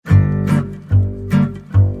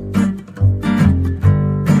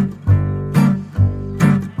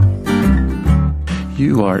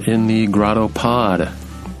You are in the GrottoPod.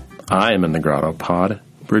 I am in the GrottoPod.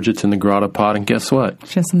 Bridget's in the GrottoPod, and guess what?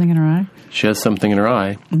 She has something in her eye? She has something in her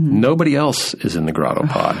eye. Mm-hmm. Nobody else is in the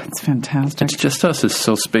GrottoPod. Oh, it's fantastic. It's just us. It's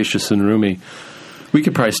so spacious and roomy. We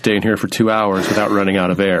could probably stay in here for 2 hours without running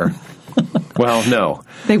out of air. Well, no.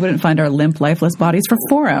 They wouldn't find our limp, lifeless bodies for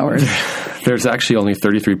 4 hours. There's actually only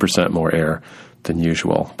 33% more air than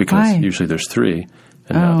usual, because usually there's 3,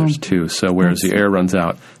 and now there's 2. So whereas the air runs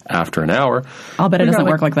out after an hour... I'll bet it doesn't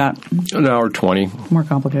work like that. An hour 20. More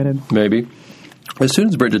complicated. Maybe. As soon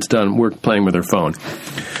as Bridget's done, we're playing with her phone.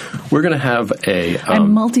 We're going to have a...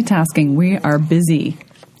 I'm multitasking. We are busy.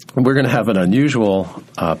 We're going to have an unusual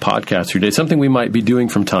podcast today, something we might be doing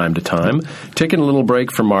from time to time, taking a little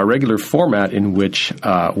break from our regular format in which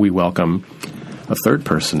we welcome a third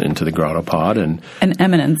person into the GrottoPod. And an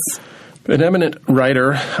eminence. An eminent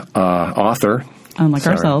writer, author. Unlike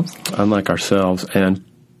ourselves. And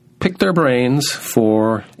pick their brains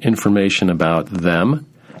for information about them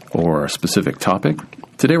or a specific topic.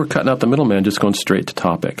 Today we're cutting out the middleman, just going straight to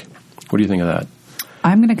topic. What do you think of that?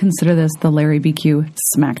 I'm going to consider this the Larry BQ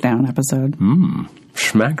Smackdown episode.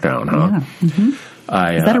 Smackdown, huh? Yeah. Mm-hmm.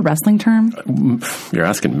 Is that a wrestling term? You're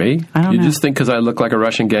asking me? I don't know. You just think because I look like a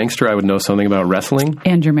Russian gangster, I would know something about wrestling?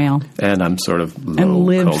 And you're male. And I'm sort of low and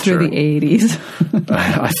lived culture. through the 80s.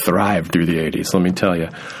 I thrived through the 80s, let me tell you.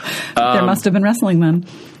 There must have been wrestling then.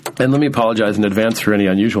 And let me apologize in advance for any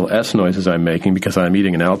unusual S noises I'm making because I'm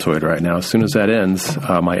eating an Altoid right now. As soon as that ends,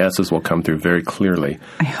 my S's will come through very clearly.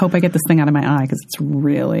 I hope I get this thing out of my eye because it's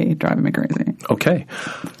really driving me crazy. Okay.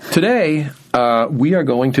 Today, we are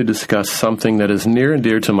going to discuss something that is near and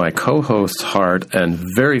dear to my co-host's heart and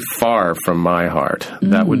very far from my heart.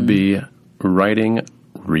 That would be writing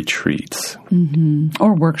retreats.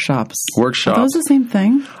 Or workshops. Are those the same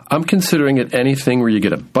thing? I'm considering it anything where you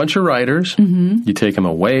get a bunch of writers, you take them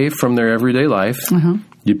away from their everyday life,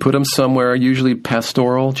 you put them somewhere, usually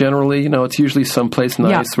pastoral, generally. You know, it's usually someplace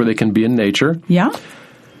nice where they can be in nature. Yeah.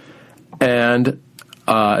 And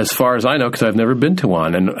as far as I know, because I've never been to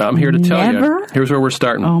one, and I'm here to tell you, here's where we're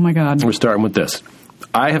starting. Oh, my God. We're starting with this.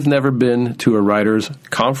 I have never been to a writer's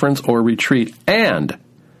conference or retreat, and...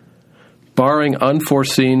 barring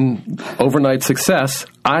unforeseen overnight success,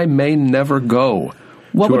 I may never go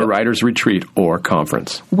to a writer's retreat or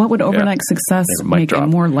conference. What would overnight success make it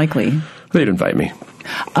more likely? They'd invite me.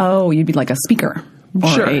 Oh, you'd be like a speaker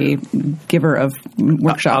or a giver of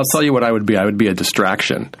workshops. I'll tell you what I would be. I would be a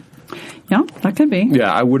distraction. Yeah, that could be.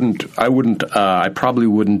 Yeah, I probably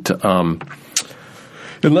wouldn't...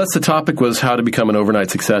 unless the topic was how to become an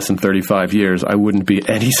overnight success in 35 years, I wouldn't be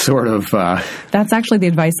any sort of... That's actually the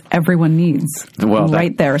advice everyone needs. Well,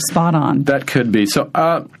 right there, spot on. That could be. So,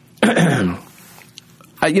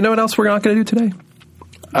 you know what else we're not going to do today?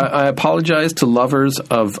 I apologize to lovers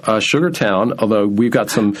of Sugartown, although we've got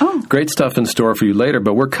some great stuff in store for you later,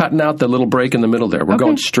 but we're cutting out the little break in the middle there. We're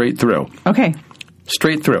going straight through. Okay.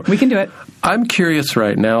 Straight through. We can do it. I'm curious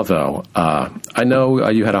right now, though. I know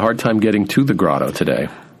you had a hard time getting to the grotto today.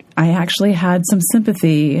 I actually had some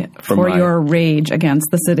sympathy for your rage against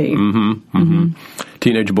the city.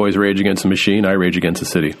 Teenage boys rage against the machine. I rage against the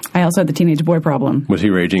city. I also had the teenage boy problem. Was he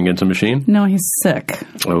raging against the machine? No, he's sick.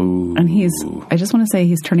 Oh. And I just want to say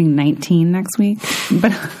he's turning 19 next week.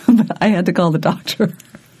 But I had to call the doctor.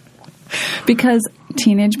 Because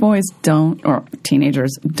teenagers don't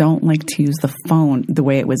like to use the phone the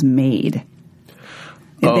way it was made.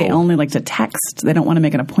 They only like to text. They don't want to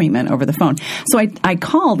make an appointment over the phone. So I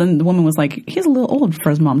called, and the woman was like, he's a little old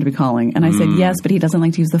for his mom to be calling. And I said, yes, but he doesn't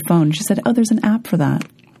like to use the phone. She said, oh, there's an app for that.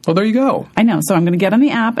 Well, there you go. I know. So I'm going to get on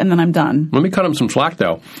the app, and then I'm done. Let me cut him some slack,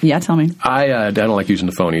 though. Yeah, tell me. I don't like using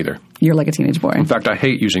the phone either. You're like a teenage boy. In fact, I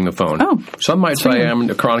hate using the phone. Oh. Some might say I'm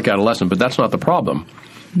a chronic adolescent, but that's not the problem.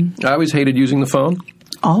 I always hated using the phone.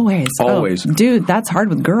 Always. Always. Oh, dude, that's hard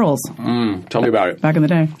with girls. Tell me about it. Back in the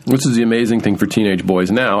day. This is the amazing thing for teenage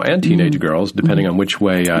boys now, and teenage girls, depending on which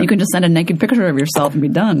way... you can just send a naked picture of yourself and be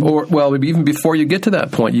done. Or, well, even before you get to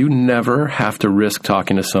that point, you never have to risk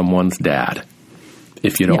talking to someone's dad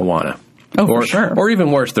if you don't want to. Oh, for sure. Or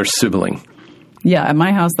even worse, their sibling. Yeah, at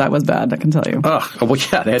my house, that was bad, I can tell you. Well,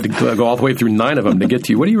 yeah, they had to go all the way through 9 of them to get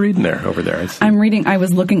to you. What are you reading there over there? I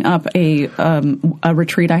was looking up a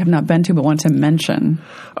retreat I have not been to but want to mention.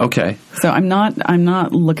 Okay. So I'm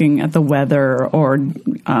not looking at the weather or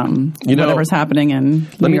whatever's happening in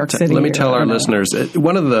New York City. Let me tell our listeners,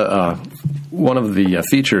 one of the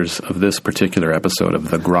features of this particular episode of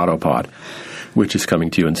the GrottoPod, which is coming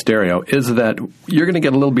to you in stereo, is that you're going to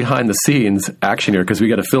get a little behind-the-scenes action here because we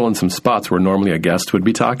got to fill in some spots where normally a guest would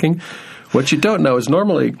be talking. What you don't know is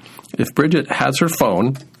normally if Bridget has her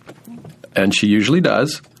phone, and she usually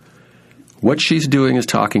does, what she's doing is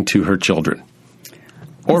talking to her children.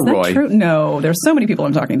 Or Is that Roy. true? No, there's so many people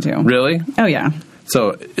I'm talking to. Really? Oh, yeah.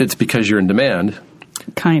 So it's because you're in demand.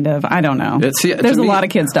 Kind of. I don't know. There's a lot of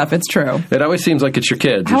kid stuff. It's true. It always seems like it's your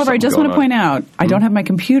kids. However, I just want to point out, I don't have my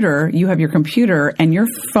computer. You have your computer, and your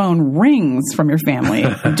phone rings from your family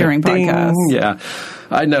during podcasts. Yeah,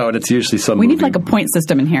 I know, and it's usually some We movie. need like a point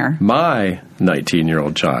system in here. My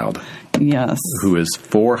 19-year-old child, Yes. who is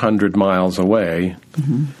 400 miles away.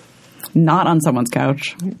 Not on someone's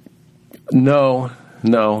couch. No.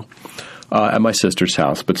 At my sister's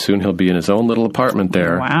house, but soon he'll be in his own little apartment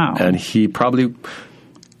there. Wow. And he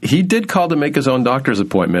did call to make his own doctor's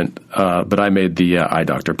appointment, but I made the eye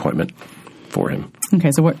doctor appointment for him. Okay,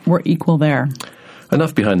 so we're equal there.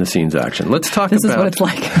 Enough behind-the-scenes action. Let's talk This about... is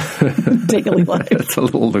what it's like. Daily life. It's a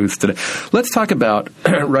little loose today. Let's talk about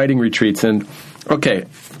writing retreats. And, okay,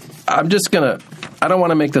 I'm just going to... I don't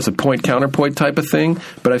want to make this a point-counterpoint type of thing,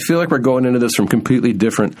 but I feel like we're going into this from completely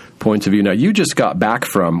different points of view. Now, you just got back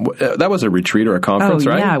from... that was a retreat or a conference,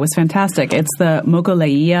 right? Yeah, it was fantastic. It's the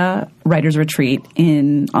Mokuleia Writers Retreat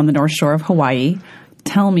on the North Shore of Hawaii.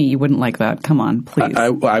 Tell me you wouldn't like that. Come on, please.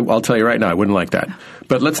 I'll tell you right now, I wouldn't like that.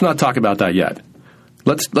 But let's not talk about that yet.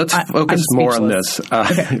 Let's focus more on this.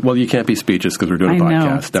 Okay. Well, you can't be speechless because we're doing a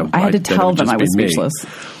podcast. I had to tell them I was speechless.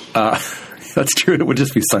 That's true. It would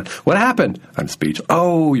just be silent. What happened? I'm speechless.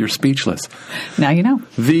 Oh, you're speechless. Now you know.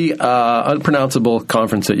 The unpronounceable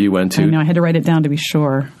conference that you went to. I know. I had to write it down to be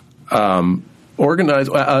sure. Founded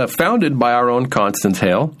by our own Constance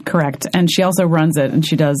Hale. Correct. And she also runs it, and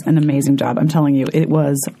she does an amazing job. I'm telling you, it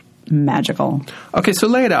was magical. Okay, so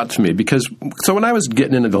lay it out to me, because when I was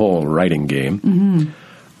getting into the whole writing game, when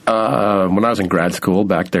I was in grad school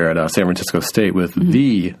back there at San Francisco State with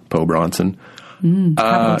the Poe Bronson,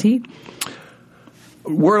 Capital T.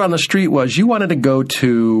 Word on the street was you wanted to go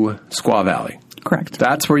to Squaw Valley. Correct.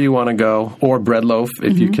 That's where you want to go, or Bread Loaf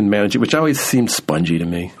if you can manage it, which always seems spongy to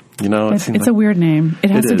me. You know, it's a weird name. It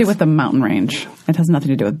has to do with the mountain range. It has nothing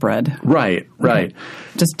to do with bread. Right. Okay.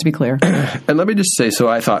 Just to be clear. And let me just say, so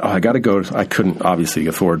I thought, I got to go. I couldn't obviously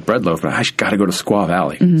afford Bread Loaf, but I got to go to Squaw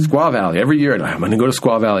Valley. Squaw Valley every year. I'm going to go to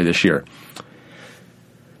Squaw Valley this year.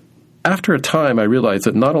 After a time, I realized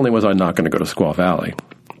that not only was I not going to go to Squaw Valley,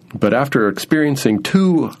 but after experiencing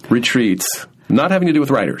 2 retreats, not having to do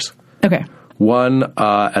with writers. Okay. One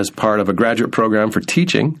as part of a graduate program for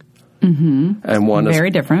teaching. And one Very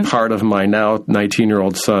as different. part of my now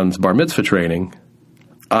 19-year-old son's bar mitzvah training,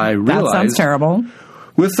 I realized, That sounds terrible.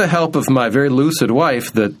 with the help of my very lucid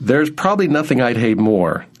wife, that there's probably nothing I'd hate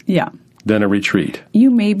more than a retreat. You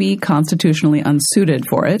may be constitutionally unsuited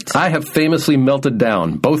for it. I have famously melted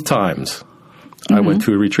down both times I went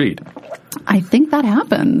to a retreat. I think that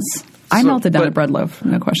happens. I melted down a bread loaf,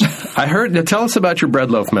 no question. I heard. Now tell us about your bread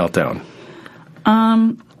loaf meltdown.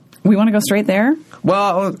 We want to go straight there?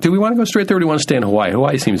 Well, do we want to go straight there, or do we want to stay in Hawaii?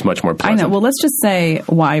 Hawaii seems much more pleasant. I know. Well, let's just say,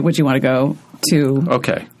 why would you want to go to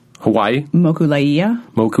Okay. Hawaii? Mokuleia?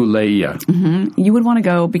 Mokuleia. You would want to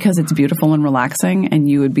go because it's beautiful and relaxing, and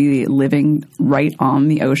you would be living right on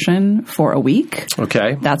the ocean for a week.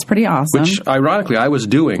 Okay. That's pretty awesome. Which, ironically, I was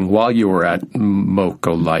doing while you were at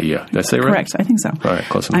Mokuleia. Did I say right? Correct. I think so. All right,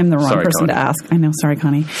 close enough. I'm the wrong Sorry, person Connie. to ask. I know. Sorry,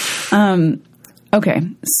 Connie. Okay.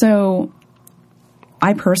 So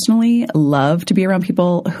I personally love to be around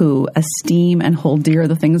people who esteem and hold dear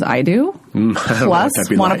the things I do, plus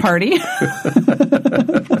want to party.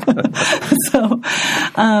 So,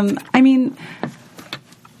 I mean,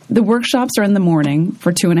 the workshops are in the morning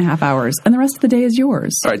for 2.5 hours, and the rest of the day is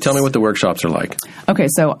yours. All right, tell me what the workshops are like. Okay,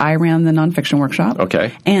 so I ran the nonfiction workshop.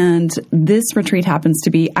 Okay. And this retreat happens to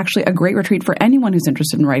be actually a great retreat for anyone who's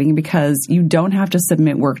interested in writing because you don't have to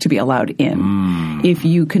submit work to be allowed in. If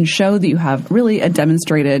you can show that you have really a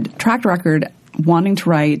demonstrated track record wanting to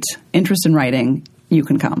write, interest in writing, you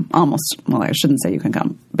can come. Almost. Well, I shouldn't say you can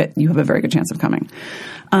come, but you have a very good chance of coming.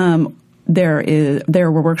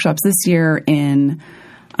 There were workshops this year in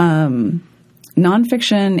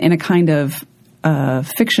nonfiction, in a kind of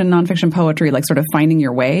fiction, nonfiction poetry, like sort of finding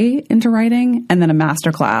your way into writing, and then a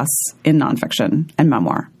masterclass in nonfiction and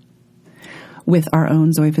memoir with our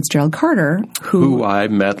own Zoe Fitzgerald Carter, who I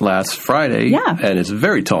met last Friday and is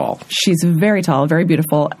very tall. She's very tall, very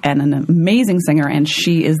beautiful, and an amazing singer, and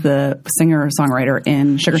she is the singer-songwriter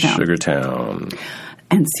in Sugartown.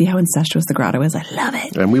 And see how incestuous the grotto is? I love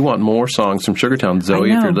it. And we want more songs from Sugartown.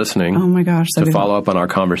 Zoe, if you're listening, oh my gosh, to follow up on our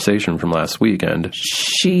conversation from last weekend,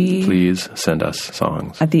 she please send us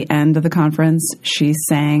songs. At the end of the conference, she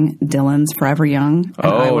sang Dylan's Forever Young. And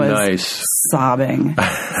I was nice.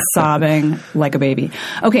 sobbing like a baby.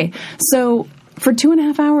 Okay, so for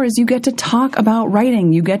 2.5 hours, you get to talk about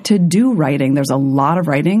writing. You get to do writing. There's a lot of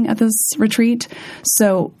writing at this retreat.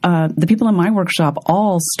 So the people in my workshop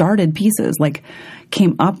all started pieces, like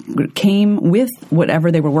came with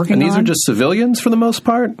whatever they were working on. And these are just civilians for the most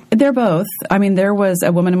part? They're both. I mean, there was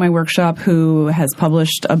a woman in my workshop who has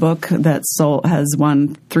published a book that has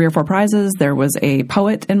won 3 or 4 prizes. There was a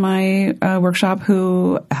poet in my workshop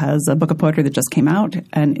who has a book of poetry that just came out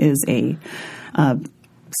and is a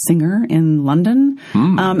singer in London.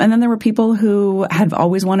 And then there were people who had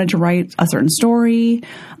always wanted to write a certain story,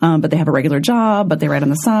 but they have a regular job, but they write on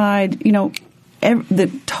the side. You know,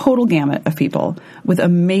 the total gamut of people with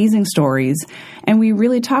amazing stories. And we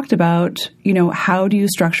really talked about, you know, how do you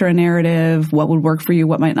structure a narrative? What would work for you?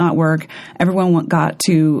 What might not work? Everyone got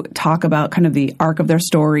to talk about kind of the arc of their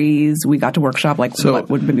stories. We got to workshop like what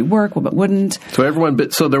would maybe work, what wouldn't.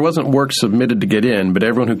 So there wasn't work submitted to get in, but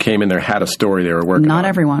everyone who came in there had a story they were working on. Not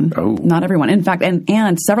everyone. Oh. Not everyone. In fact,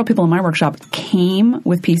 and several people in my workshop came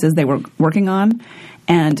with pieces they were working on.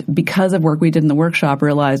 And because of work we did in the workshop,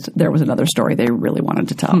 realized there was another story they really wanted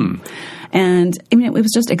to tell. And I mean, it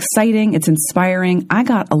was just exciting. It's inspiring. I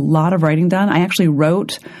got a lot of writing done. I actually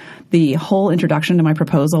wrote the whole introduction to my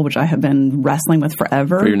proposal, which I have been wrestling with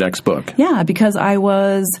forever. For your next book. Yeah, because I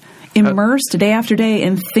was immersed day after day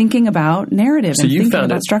in thinking about narrative and thinking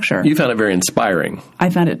about structure. You found it very inspiring. I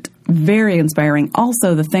found it very inspiring.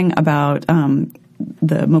 Also, the thing about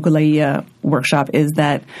the Mokuleia workshop is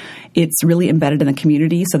that it's really embedded in the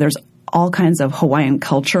community. So there's all kinds of Hawaiian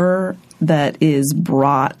culture that is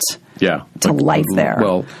brought to life there.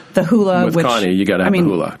 Well, the hula, with Connie, you got to have the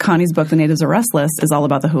hula. Connie's book, The Natives Are Restless, is all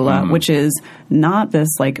about the hula, which is not this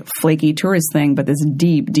like flaky tourist thing, but this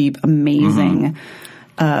deep, deep, amazing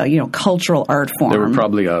cultural art form. There were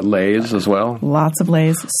probably lays as well. Lots of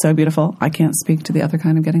lays. So beautiful. I can't speak to the other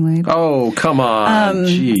kind of getting laid. Oh, come on.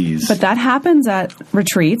 Jeez. But that happens at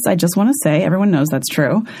retreats. I just want to say, everyone knows that's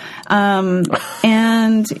true. And,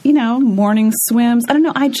 morning swims. I don't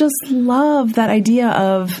know. I just love that idea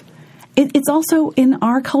of... It's also in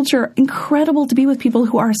our culture incredible to be with people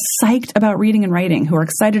who are psyched about reading and writing, who are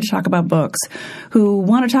excited to talk about books, who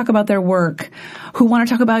want to talk about their work, who want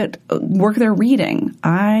to talk about work they're reading.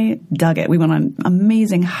 I dug it. We went on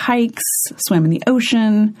amazing hikes, swam in the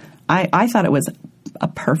ocean. I thought it was a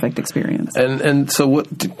perfect experience. And so,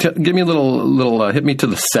 give me a little hit me to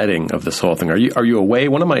the setting of this whole thing. Are you away?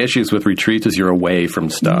 One of my issues with retreats is you're away from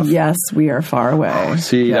stuff. Yes, we are far away. Oh,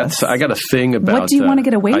 see, yes. I got a thing about what do you want to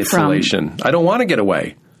get away isolation. from? I don't want to get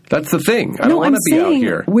away. That's the thing. I don't want to be out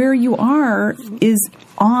here. Where you are is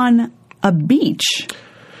on a beach.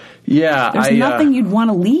 Yeah, there's nothing you'd want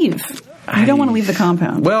to leave. You don't want to leave the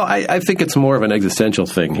compound. Well, I think it's more of an existential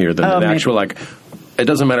thing here than an actual It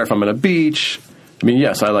doesn't matter if I'm on a beach. I mean,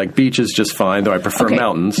 yes, I like beaches just fine, though I prefer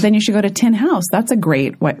mountains. Then you should go to Tin House. That's a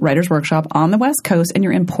great writer's workshop on the West Coast, and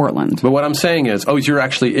you're in Portland. But what I'm saying is, you're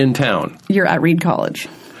actually in town. You're at Reed College.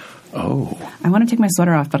 Oh. I want to take my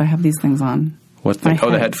sweater off, but I have these things on. What thing?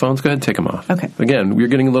 The headphones? Go ahead and take them off. Okay. Again, we're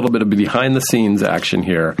getting a little bit of behind-the-scenes action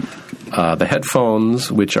here. The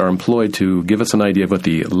headphones, which are employed to give us an idea of what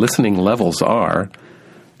the listening levels are,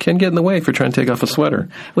 can get in the way if you're trying to take off a sweater.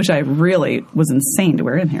 Which I really was insane to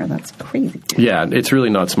wear in here. That's crazy. Yeah, it's really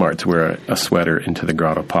not smart to wear a sweater into the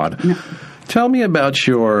GrottoPod. No. Tell me about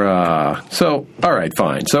your... all right,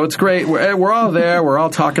 fine. So it's great. We're all there. We're all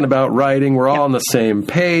talking about writing. We're all on the same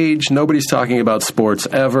page. Nobody's talking about sports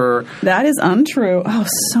ever. That is untrue. Oh,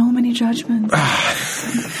 so many judgments.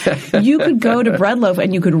 You could go to Breadloaf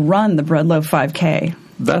and you could run the Breadloaf 5K.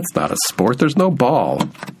 That's not a sport. There's no ball.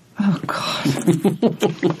 Oh, God.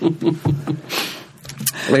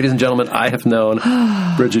 Ladies and gentlemen, I have known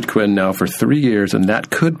Bridget Quinn now for 3 years, and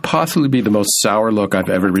that could possibly be the most sour look I've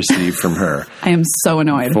ever received from her. I am so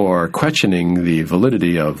annoyed. For questioning the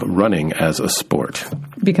validity of running as a sport.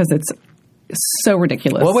 Because it's so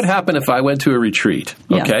ridiculous. What would happen if I went to a retreat?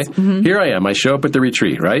 Yes. Okay? Mm-hmm. Here I am. I show up at the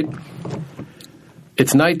retreat, right?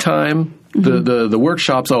 It's nighttime. Mm-hmm. The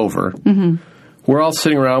workshop's over. Mm-hmm. We're all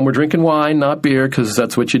sitting around. We're drinking wine, not beer, because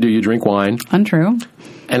that's what you do. You drink wine. Untrue.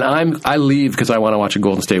 And I leave because I want to watch a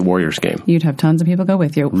Golden State Warriors game. You'd have tons of people go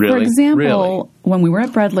with you. Really? For example, when we were at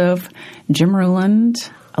Breadloaf, Jim Ruland,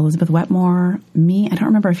 Elizabeth Wetmore, me, I don't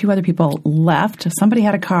remember, a few other people left. Somebody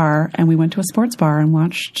had a car, and we went to a sports bar and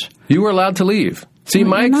watched. You were allowed to leave. See,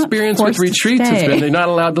 my experience with retreats has been they're not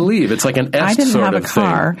allowed to leave. It's like an est sort of thing.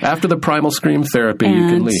 After the primal scream therapy, you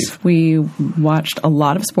can leave. We watched a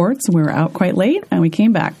lot of sports. We were out quite late, and we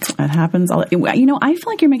came back. It happens. I feel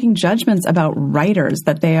like you're making judgments about writers,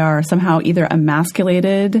 that they are somehow either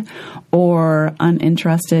emasculated or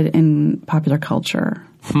uninterested in popular culture.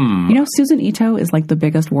 Susan Ito is like the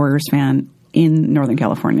biggest Warriors fan in Northern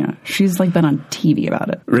California. She's like been on TV about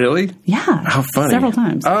it. Really? Yeah. How funny. Several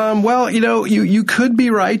times. Well, you could be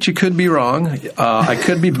right. You could be wrong. I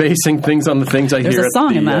could be basing things on the things I There's hear. There's a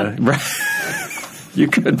song in that. You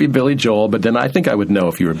could be Billy Joel, but then I think I would know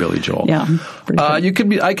if you were Billy Joel. Yeah.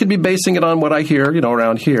 I could be basing it on what I hear,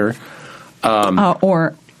 around here.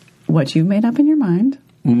 Or what you've made up in your mind.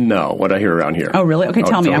 No, what I hear around here. Oh, really? Okay,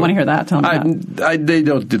 tell me. I want to hear that. Tell me that. They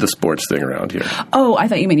don't do the sports thing around here. Oh, I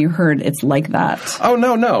thought you meant you heard it's like that. Oh,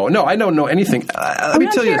 no. I don't know anything. Let me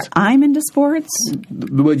tell you this. I'm into sports.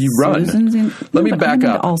 Well, you run. Let me back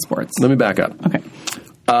up. Into all sports. Let me back up.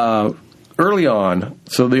 Okay. Early on,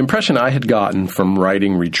 so the impression I had gotten from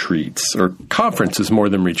writing retreats, or conferences more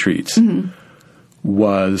than retreats,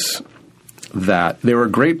 was that they were a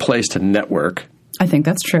great place to network. I think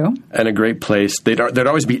that's true. And a great place. There'd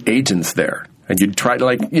always be agents there. And you'd try to,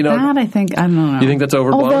 That I don't know. You think that's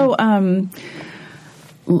overblown?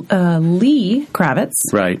 Although, Lee Kravitz,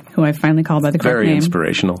 right, who I finally called by the correct name. Very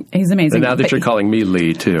inspirational. He's amazing. And now that you're calling me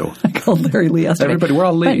Lee, too. I called Larry Lee yesterday. Everybody, we're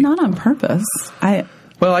all Lee. But not on purpose.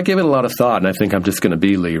 Well, I gave it a lot of thought, and I think I'm just going to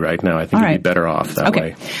be Lee right now. I think you'd be better off that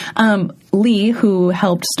way. Lee, who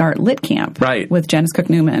helped start Lit Camp with Janice Cook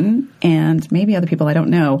Newman and maybe other people I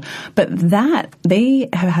don't know, but they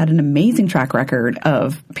have had an amazing track record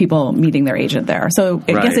of people meeting their agent there. So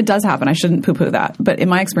I guess it does happen. I shouldn't poo-poo that. But in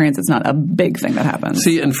my experience, it's not a big thing that happens.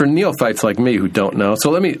 See, and for neophytes like me who don't know,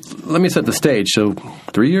 so let me set the stage. So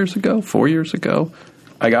 4 years ago,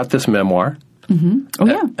 I got this memoir. Mm-hmm. Oh,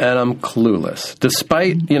 yeah. And I'm clueless.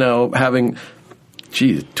 Despite, having,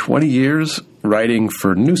 20 years writing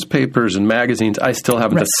for newspapers and magazines, I still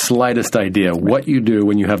haven't the slightest idea what you do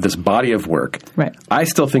when you have this body of work. Right. I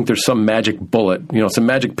still think there's some magic bullet, some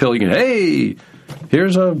magic pill. You can, hey,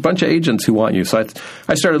 here's a bunch of agents who want you. So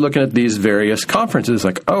I started looking at these various conferences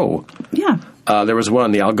like, there was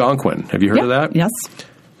one, the Algonquin. Have you heard of that? Yes.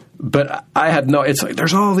 But I had it's like,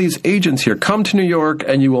 there's all these agents here. Come to New York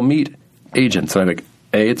and you will meet agents. And I think,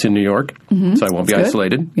 A, it's in New York, so I won't be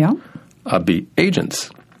isolated. Yeah. B, agents.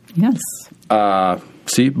 Yes.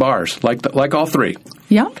 C, bars, like all three.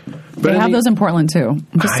 Yeah. They have those in Portland, too.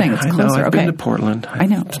 I'm just saying it's closer. I've been to Portland. I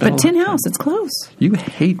know. But Tin House, it's close. You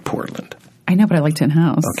hate Portland. I know, but I like Tin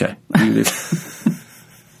House. Okay. I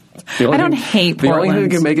don't hate Portland. The only thing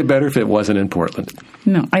that could make it better if it wasn't in Portland.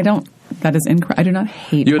 No, I don't. That is incorrect. I do not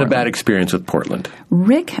hate Portland. You had a bad experience with Portland.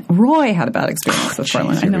 Roy had a bad experience with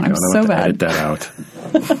Portland. I know, I'm so bad. Edit that out.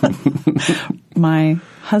 My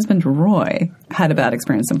husband, Roy, had a bad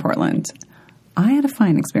experience in Portland. I had a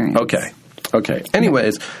fine experience. Okay.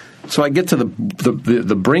 Anyways, so I get to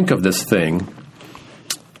the brink of this thing,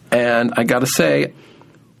 and I got to say,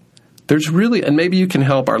 there's really, and maybe you can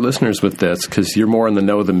help our listeners with this because you're more in the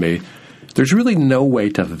know than me, there's really no way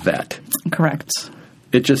to vet. Correct.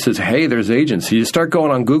 It just says, hey, there's agents. You start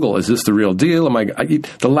going on Google. Is this the real deal?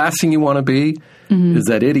 The last thing you want to be is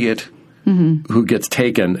that idiot who gets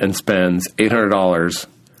taken and spends $800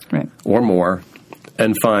 or more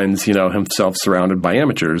and finds himself surrounded by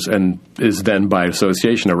amateurs and is then by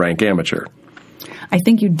association a rank amateur. I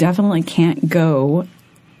think you definitely can't go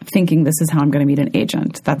thinking this is how I'm going to meet an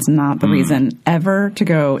agent. That's not the reason ever to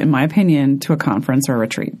go, in my opinion, to a conference or a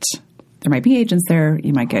retreat. There might be agents there.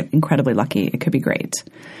 You might get incredibly lucky. It could be great.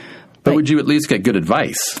 But would you at least get good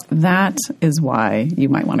advice? That is why you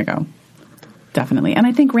might want to go. Definitely. And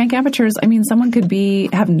I think rank amateurs, someone could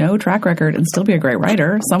have no track record and still be a great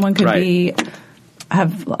writer. Someone could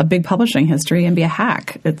have a big publishing history and be a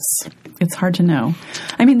hack. It's hard to know.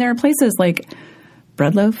 There are places like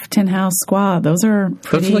Breadloaf, Tin House, Squaw. Those are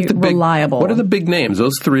pretty reliable. What are the big names?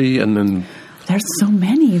 Those three and then... There's so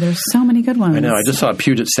many. There's so many good ones. I know. I just saw a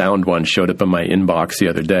Puget Sound one showed up in my inbox the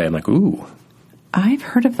other day. I'm like, ooh. I've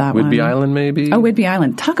heard of that Whidbey Island, maybe? Oh, Whidbey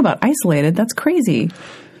Island. Talk about isolated. That's crazy.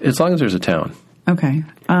 As long as there's a town. Okay.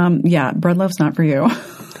 Breadloaf's not for you.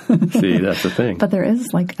 See, that's the thing. But there is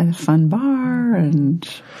a fun bar and...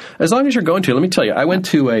 As long as you're going to. Let me tell you, I went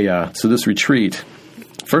to this retreat.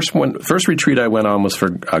 First retreat I went on was for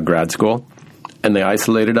grad school, and they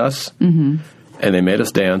isolated us, and they made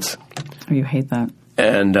us dance. Oh, you hate that.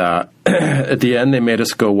 And at the end, they made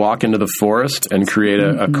us go walk into the forest and create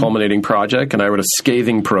a culminating project, and I wrote a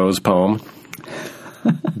scathing prose poem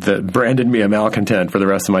that branded me a malcontent for the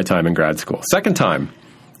rest of my time in grad school. Second time.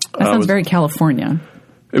 That sounds very California.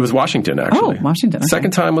 It was Washington, actually. Oh, Washington. Okay.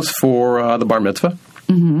 Second time was for the bar mitzvah.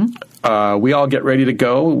 We all get ready to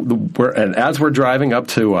go, and as we're driving up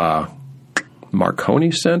to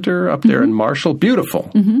Marconi Center up there in Marshall, beautiful.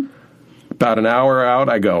 About an hour out,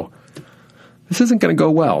 I go, this isn't going to go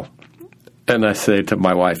well. And I say to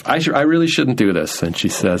my wife, I really shouldn't do this. And she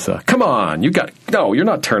says, come on, no, you're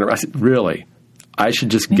not turning around. I said, really? I should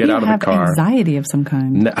just get out of the car. Anxiety of some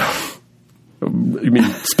kind. No. You mean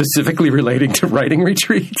specifically relating to writing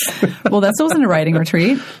retreats? Well, that wasn't a writing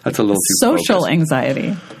retreat. That's a little too social focused.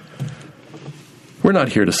 Anxiety. We're not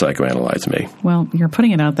here to psychoanalyze me. Well, you're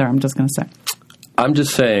putting it out there, I'm just going to say. I'm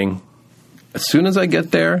just saying, as soon as I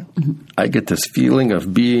get there, I get this feeling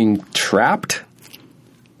of being trapped.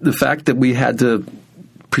 The fact that we had to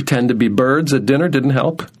pretend to be birds at dinner didn't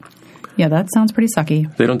help. Yeah, that sounds pretty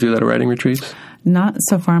sucky. They don't do that at writing retreats? Not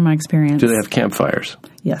so far in my experience. Do they have campfires?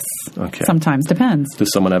 Yes. Okay. Sometimes. Depends.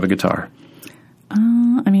 Does someone have a guitar?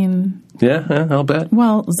 I mean... Yeah, I'll bet.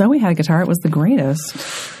 Well, Zoe had a guitar. It was the greatest.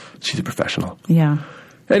 She's a professional. Yeah.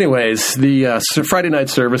 Anyways, the Friday night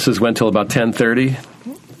services went till about 10:30,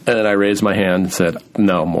 and then I raised my hand and said,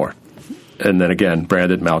 no more. And then again,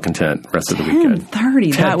 branded malcontent rest of the weekend.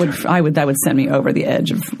 10:30. That would send me over the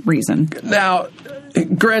edge of reason. Now,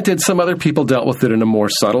 granted, some other people dealt with it in a more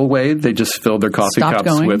subtle way. They just filled their coffee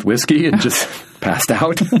cups with whiskey and just passed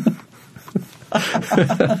out.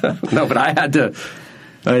 No, but I had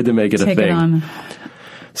to make it a thing. Take it on.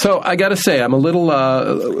 So I got to say, I'm a little,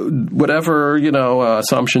 whatever,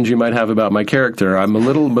 assumptions you might have about my character,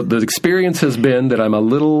 but the experience has been that I'm a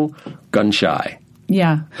little gun shy.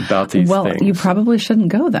 Yeah. About these things. Well, you probably shouldn't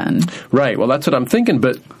go then. Right. Well, that's what I'm thinking.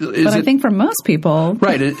 But I think for most people.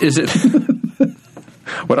 Right. Is it?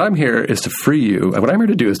 What I'm here is to free you. What I'm here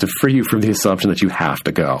to do is to free you from the assumption that you have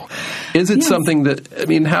to go. Is it something that,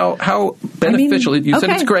 how beneficial? You said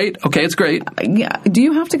it's great. Okay, it's great. Yeah. Do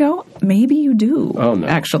you have to go? Maybe you do. Oh, no.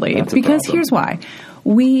 Actually. Because here's why.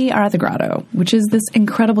 We are at the Grotto, which is this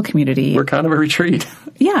incredible community. We're kind of a retreat.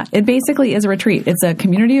 Yeah, it basically is a retreat. It's a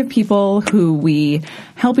community of people who we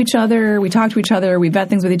help each other, we talk to each other, we vet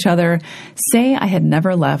things with each other. Say I had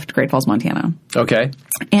never left Great Falls, Montana. Okay.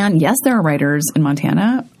 And yes, there are writers in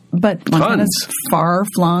Montana, but Montana's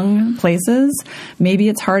far-flung places. Maybe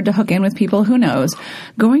it's hard to hook in with people. Who knows?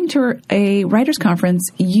 Going to a writers' conference,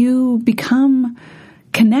 you become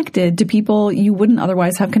connected to people you wouldn't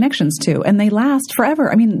otherwise have connections to, and they last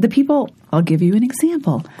forever. I mean, the people, I'll give you an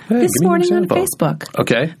example. This morning on Facebook.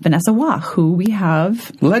 Okay. Vanessa Waugh, who we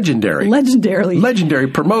have. Legendary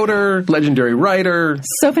promoter, legendary writer.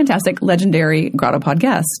 So fantastic. Legendary GrottoPod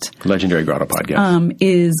guest.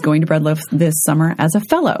 Is going to Bread Loaf this summer as a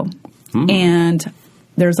fellow. And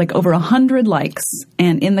there's like over 100 likes.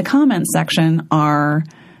 And in the comments section are,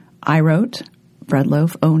 I wrote Bread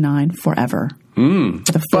Loaf 09 forever.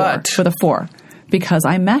 With a 4. Because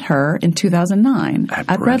I met her in 2009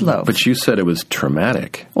 at Bread Loaf. But you said it was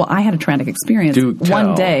traumatic. Well, I had a traumatic experience.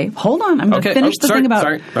 One day. Hold on. I'm going to finish thing about...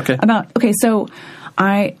 Sorry. Okay. Okay, so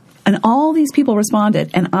and all these people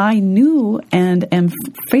responded, and I knew and am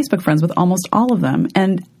Facebook friends with almost all of them.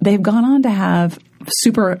 And they've gone on to have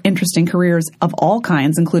super interesting careers of all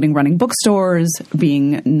kinds, including running bookstores,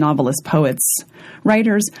 being novelists, poets,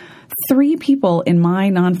 writers. 3 people in my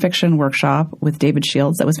nonfiction workshop with David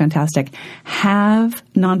Shields, that was fantastic, have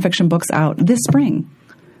nonfiction books out this spring.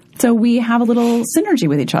 So we have a little synergy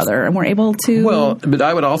with each other, and we're able to... Well, but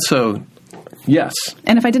I would also... Yes.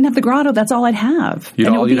 And if I didn't have the Grotto, that's all I'd have.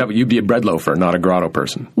 You'd be a bread loafer, not a Grotto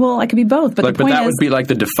person. Well, I could be both, but the point is... But that would be like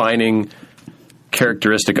the defining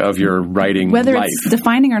characteristic of your writing Whether life. It's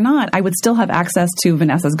defining or not, I would still have access to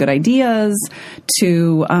Vanessa's good ideas,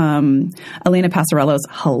 to Elena Passarello's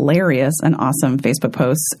hilarious and awesome Facebook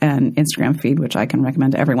posts and Instagram feed, which I can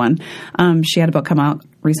recommend to everyone. She had a book come out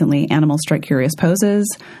recently, Animals Strike Curious Poses.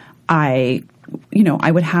 I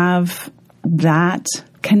would have that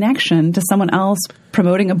connection to someone else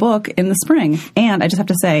promoting a book in the spring. And I just have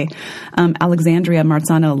to say, Alexandria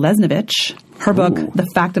Marzano-Lesnevich, her book, The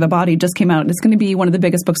Fact of the Body, just came out. It's going to be one of the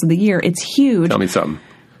biggest books of the year. It's huge. Tell me something.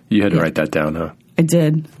 You had to write that down, huh? I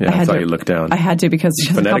did. Yeah, I thought you looked down. I had to because she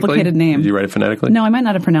has a complicated name. Did you write it phonetically? No, I might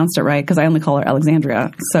not have pronounced it right because I only call her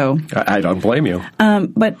Alexandria. So I don't blame you.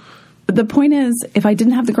 But the point is, if I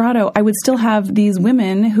didn't have the Grotto, I would still have these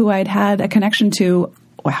women who I'd had a connection to.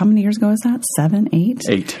 How many years ago is that? 7, 8?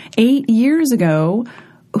 8. 8 years ago,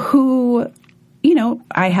 who,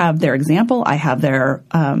 I have their example. I have their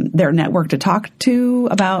network to talk to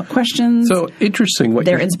about questions. So interesting.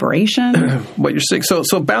 Their inspiration. What you're saying.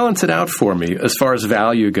 So balance it out for me as far as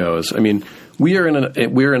value goes. I mean, we're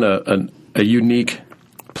in a unique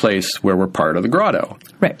place where we're part of the Grotto.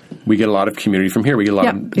 Right. We get a lot of community from here. We get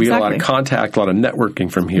a lot of contact, a lot of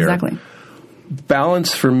networking from here. Exactly.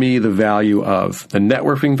 Balance for me the value of the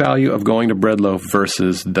networking value of going to Bread Loaf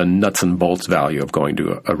versus the nuts and bolts value of going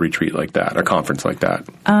to a retreat like that, a conference like that.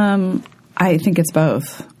 I think it's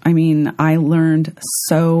both. I mean, I learned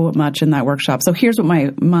so much in that workshop. So here's what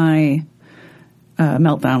my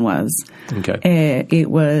meltdown was. Okay. It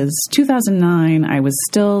was 2009. I was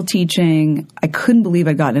still teaching. I couldn't believe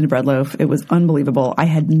I'd gotten into Bread Loaf. It was unbelievable. I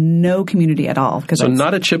had no community at all. So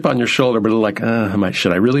not a chip on your shoulder, but like,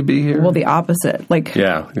 should I really be here? Well, the opposite. Like,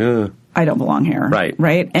 yeah. I don't belong here. Right.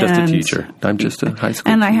 Right. Just a teacher. I'm just a high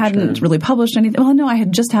school and teacher. I hadn't really published anything. Well, no, I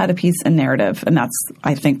had just had a piece in Narrative, and that's,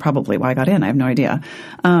 I think, probably why I got in. I have no idea.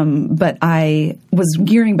 But I was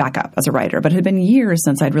gearing back up as a writer. But it had been years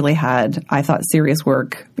since I'd really had, I thought, serious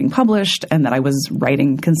work being published and that I was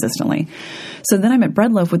writing consistently. So then I'm at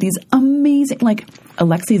Bread Loaf with these amazing, like,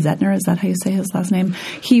 Alexei Zettner, is that how you say his last name?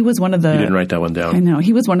 He was one of the... You didn't write that one down. I know.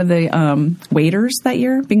 He was one of the waiters that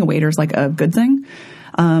year. Being a waiter is like a good thing.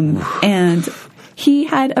 And... he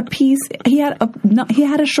had a piece. He had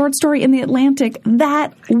a short story in the Atlantic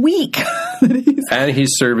that week. And he's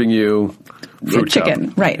serving you fruit chicken,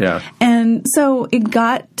 chop. right? Yeah. And so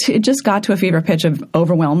it just got to a fever pitch of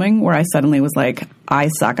overwhelming, where I suddenly was like, I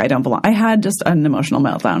suck. I don't belong. I had just an emotional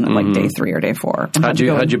meltdown at like day 3 or day 4. How'd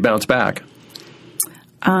you bounce back?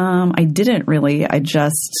 I didn't really. I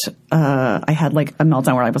just I had like a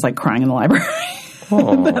meltdown where I was like crying in the library.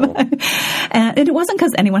 And it wasn't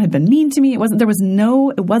because anyone had been mean to me. It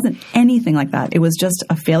wasn't anything like that. It was just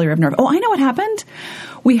a failure of nerve. Oh, I know what happened.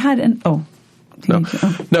 We had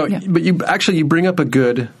But you bring up a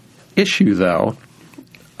good issue though.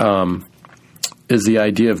 Is the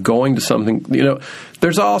idea of going to something,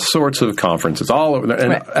 there's all sorts of conferences all over,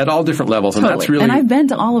 and at all different levels. Totally. And that's really, and I've been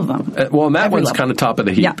to all of them. And that one's level. Kind of top of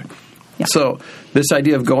the heap. Yeah. So this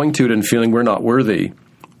idea of going to it and feeling we're not worthy,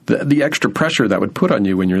 the extra pressure that would put on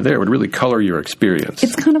you when you're there would really color your experience.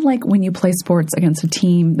 It's kind of like when you play sports against a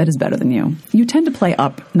team that is better than you. You tend to play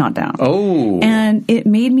up, not down. Oh. And it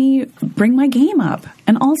made me bring my game up.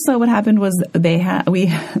 And also what happened was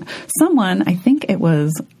someone, I think it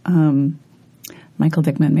was Michael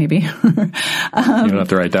Dickman, maybe. You don't have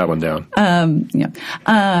to write that one down.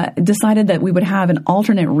 Decided that we would have an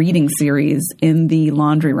alternate reading series in the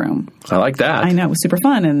laundry room. I like that. I know. It was super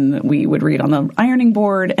fun. And we would read on the ironing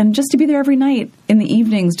board. And just to be there every night in the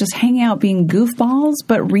evenings, just hanging out, being goofballs,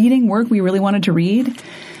 but reading work we really wanted to read.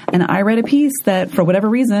 And I read a piece that, for whatever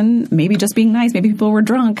reason, maybe just being nice, maybe people were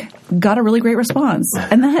drunk, got a really great response.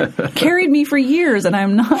 And that carried me for years. And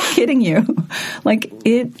I'm not kidding you. Like,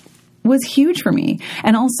 it was huge for me.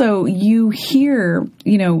 And also, you hear,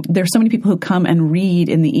 there's so many people who come and read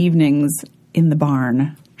in the evenings in the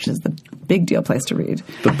barn, which is the big deal place to read.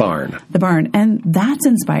 The barn. The barn. And that's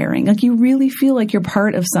inspiring. Like, you really feel like you're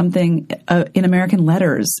part of something in American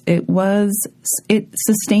letters. It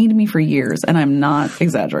sustained me for years, and I'm not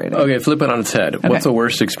exaggerating. Okay, flip it on its head. Okay. What's the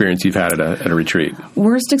worst experience you've had at a retreat?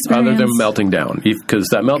 Worst experience? Other than melting down. Because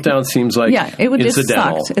that meltdown seems like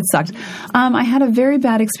incidental. It sucked. I had a very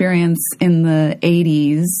bad experience in the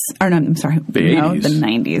 80s. Or no, I'm sorry. The 80s? The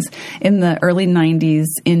 90s. In the early 90s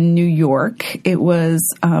in New York. It was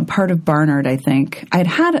part of Barnard, I think. I'd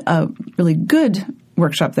had a really good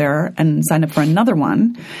workshop there and signed up for another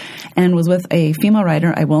one and was with a female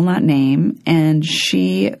writer I will not name, and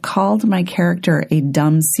she called my character a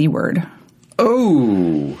dumb C word.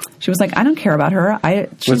 Oh. She was like, I don't care about her.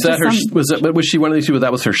 Was she one of these people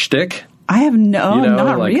that was her shtick? I have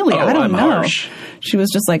not like, really. I don't know. Harsh. She was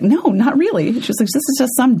just like, no, not really. She was like, this is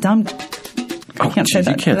just some dumb... I can't say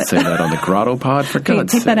that. You can't say that on the GrottoPod, for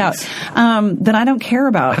God's sake. Take that out. That I don't care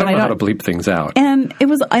about. I don't know how to bleep things out. And it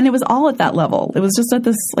was all at that level. It was just at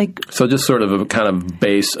this So just sort of a kind of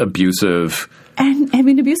base abusive. And I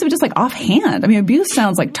mean, abusive just like offhand. I mean, abuse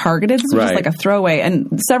sounds like targeted. This was just like a throwaway.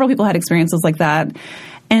 And several people had experiences like that.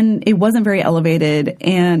 And it wasn't very elevated.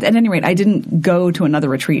 And at any rate, I didn't go to another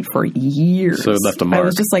retreat for years. So it left a mark. I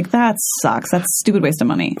was just like, that sucks. That's a stupid waste of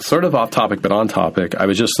money. Sort of off topic, but on topic. I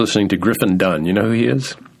was just listening to Griffin Dunn. You know who he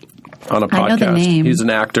is? On a podcast. I know the name. He's an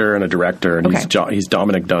actor and a director, and he's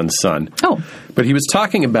Dominic Dunn's son. Oh. But he was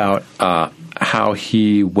talking about how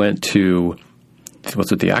he went to, was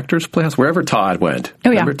it the Actors Playhouse? Wherever Todd went.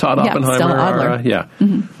 Oh, yeah. Remember Todd Oppenheimer? Stella Adler. Yeah.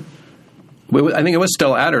 Mm-hmm. I think it was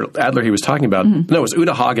Stella Adler he was talking about. Mm-hmm. No, it was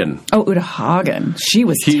Uta Hagen. Oh, Uta Hagen. She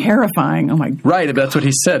was terrifying. Oh, my. Right, that's what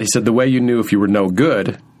he said. He said the way you knew if you were no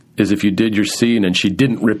good is if you did your scene and she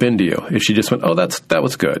didn't rip into you. If she just went, oh, that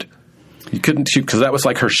was good. You couldn't shoot, because that was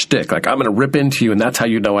like her shtick. Like, I'm going to rip into you, and that's how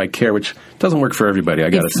you know I care, which doesn't work for everybody, I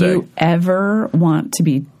got to say. If you ever want to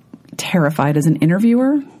be terrified as an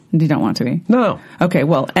interviewer... You don't want to be? No. Okay,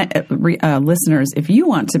 well, listeners, if you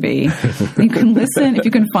want to be, you can listen, if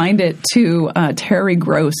you can find it, to Terry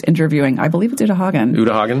Gross interviewing, I believe it's Uta Hagen.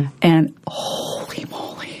 Uta Hagen? And holy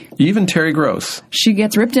moly. Even Terry Gross. She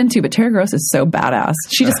gets ripped into, but Terry Gross is so badass.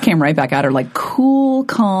 She just came right back at her like cool,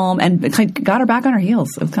 calm, and got her back on her heels.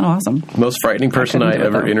 It was kind of awesome. Most frightening person I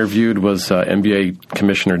ever interviewed was NBA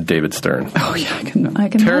Commissioner David Stern. Oh, yeah, I can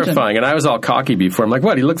Terrifying. imagine. And I was all cocky before. I'm like,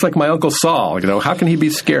 what? He looks like my Uncle Saul. How can he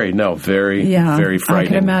be scary? No, very frightening. I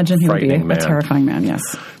can imagine he would be a terrifying man, yes.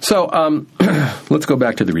 So let's go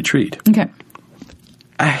back to the retreat. Okay.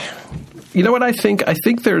 You know what I think? I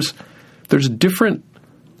think there's different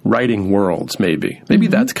writing worlds, maybe. Maybe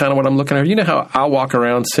that's kind of what I'm looking at. You know how I'll walk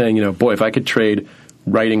around saying, boy, if I could trade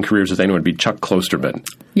writing careers with anyone, it would be Chuck Klosterman.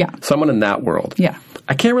 Yeah. Someone in that world. Yeah.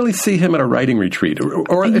 I can't really see him at a writing retreat,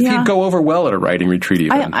 or if he'd go over well at a writing retreat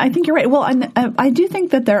even. I think you're right. Well, I do think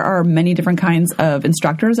that there are many different kinds of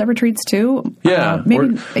instructors at retreats, too. Yeah.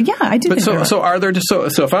 I do think there are. So are there just so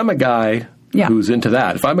if I'm a guy who's into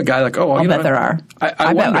that, if I'm a guy like, I'll bet there are.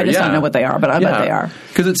 I wonder, I just don't know what they are, but I bet they are.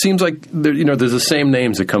 Because it seems like there's the same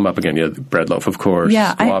names that come up again. Breadloaf, of course.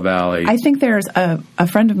 Yeah, Squaw Valley. I think there's a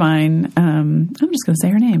friend of mine. I'm just going to say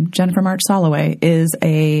her name. Jennifer March Soloway is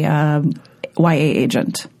a YA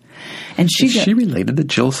agent. And is she related to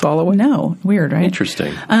Jill Soloway? No. Weird, right?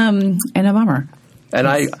 Interesting. And a bummer.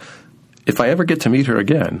 And if I ever get to meet her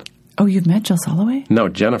again. Oh, you've met Jill Soloway? No,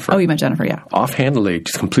 Jennifer. Oh, you met Jennifer, yeah. Offhandedly,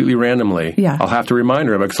 just completely randomly. Yeah. I'll have to remind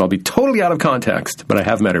her of it because I'll be totally out of context, but I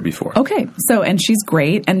have met her before. Okay. And she's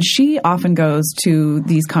great, and she often goes to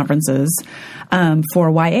these conferences for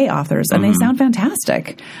YA authors, and they sound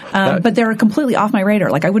fantastic. But they're completely off my radar.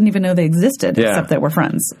 Like, I wouldn't even know they existed, except that we're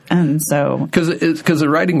friends. And so... Because the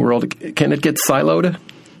writing world, can it get siloed?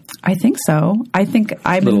 I think so. I think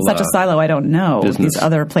I'm in such a silo I don't know these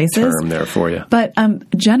other places. Term there for you. But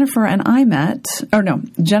Jennifer and I met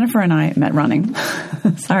running.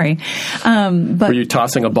 Sorry. But were you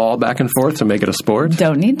tossing a ball back and forth to make it a sport?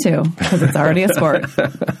 Don't need to, because it's already a sport.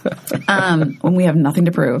 When we have nothing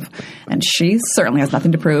to prove. And she certainly has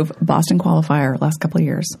nothing to prove. Boston qualifier last couple of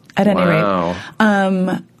years. At any rate.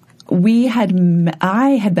 I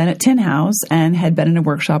had been at Tin House and had been in a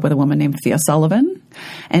workshop with a woman named Thea Sullivan,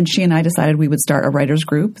 and she and I decided we would start a writers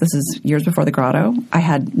group. This is years before the Grotto. I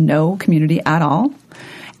had no community at all,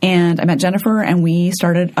 and I met Jennifer, and we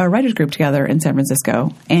started a writers group together in San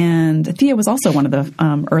Francisco. And Thea was also one of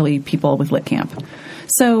the early people with Lit Camp.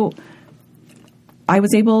 So I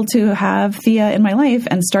was able to have Thea in my life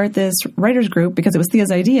and start this writers group because it was Thea's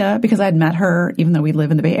idea, because I had met her, even though we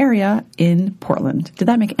live in the Bay Area, in Portland. Did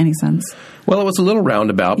that make any sense? Well, it was a little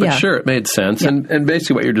roundabout, but sure, it made sense. Yeah. And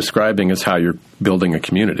basically what you're describing is how you're building a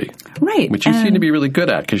community. Right. Which you seem to be really good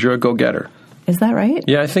at because you're a go-getter. Is that right?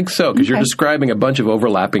 Yeah, I think so, because you're describing a bunch of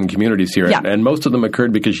overlapping communities here, and most of them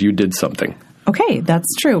occurred because you did something. Okay, that's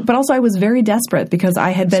true. But also I was very desperate because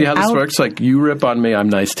I had been See how this works? Like, you rip on me, I'm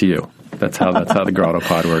nice to you. That's how the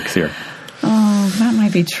GrottoPod works here. Oh, that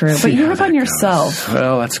might be true. But you rip on yourself.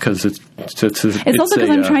 Well, that's because it's also because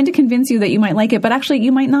I'm trying to convince you that you might like it, but actually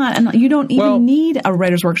you might not, and you don't even need a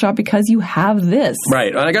writer's workshop because you have this.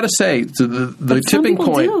 Right, and I got to say, the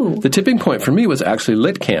tipping point for me was actually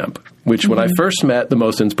Lit Camp, which when I first met the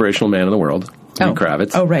most inspirational man in the world, Lee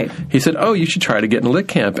Kravitz. Oh, right. He said, you should try to get in Lit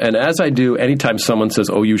Camp. And as I do, anytime someone says,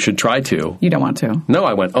 you should try to. You don't want to. No,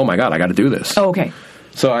 I went, oh my God, I got to do this. Oh, okay.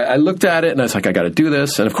 So I looked at it and I was like, I got to do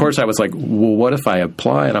this. And of course I was like, well, what if I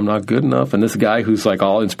apply and I'm not good enough? And this guy who's like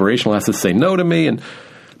all inspirational has to say no to me.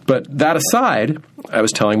 But that aside, I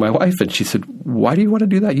was telling my wife and she said, why do you want to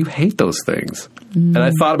do that? You hate those things. And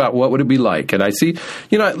I thought about what would it be like. And I see,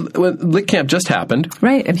 when Lit Camp just happened.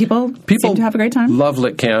 Right. And people seem to have a great time. Love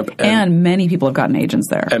Lit Camp. And many people have gotten agents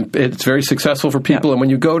there. And it's very successful for people. Yep. And when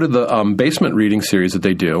you go to the basement reading series that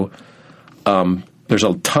they do, there's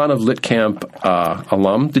a ton of Lit Camp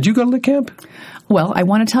alum. Did you go to Lit Camp? Well, I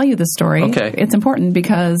want to tell you this story. Okay. It's important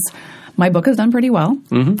because my book has done pretty well.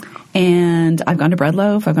 Mm-hmm. And I've gone to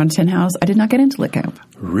Breadloaf. I've gone to Tin House. I did not get into Lit Camp.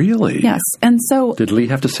 Really? Yes. And so... Did Lee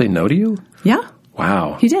have to say no to you? Yeah.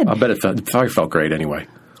 Wow. He did. I bet it probably felt great anyway.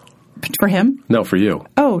 For him? No, for you.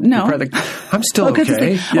 Oh, no. I'm still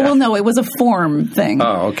okay. Well, no, it was a form thing.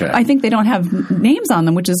 Oh, okay. I think they don't have names on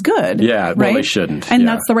them, which is good. Yeah, well, right? They shouldn't. And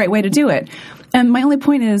that's the right way to do it. And my only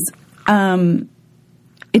point is,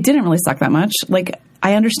 it didn't really suck that much. Like,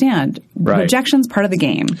 I understand. Right. Rejection's part of the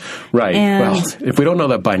game. Right. And well, if we don't know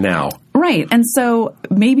that by now. Right. And so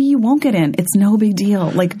maybe you won't get in. It's no big deal.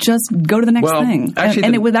 Like, just go to the next thing.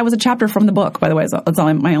 Actually, that was a chapter from the book, by the way. That's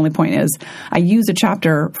all my only point is. I used a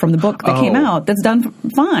chapter from the book that came out that's done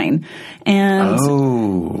fine. And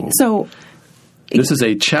so... This is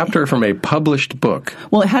a chapter from a published book.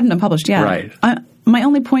 Well, it hadn't been published yet. Right. My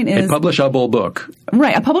only point is... A publishable book.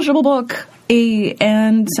 Right, a publishable book.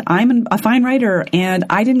 And I'm a fine writer, and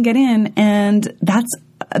I didn't get in, and that's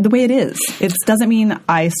the way it is. It doesn't mean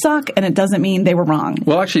I suck, and it doesn't mean they were wrong.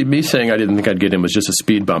 Well, actually, me saying I didn't think I'd get in was just a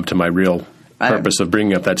speed bump to my real purpose of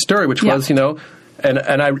bringing up that story, which was, and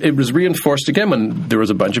it was reinforced again when there was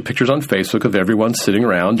a bunch of pictures on Facebook of everyone sitting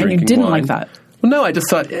around drinking wine. And you didn't like that? Well, no, I just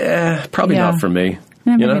thought, probably not for me.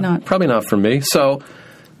 Yeah, maybe not. Probably not for me. So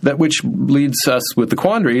that which leads us with the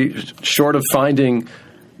quandary, short of finding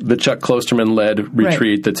the Chuck Klosterman-led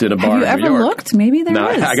retreat that's in a bar in New York. Have you ever looked? Maybe there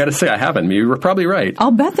is. I got to say, I haven't. You were probably right. I'll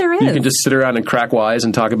bet there is. You can just sit around and crack wise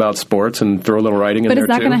and talk about sports and throw a little writing in there, too.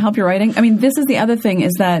 But is that going to help your writing? I mean, this is the other thing,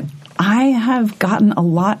 is that I have gotten a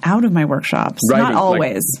lot out of my workshops. Writing, not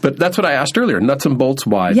always. But that's what I asked earlier, nuts and bolts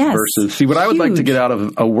wise versus... See, what I would like to get out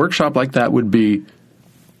of a workshop like that would be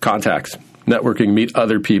contacts. Networking, meet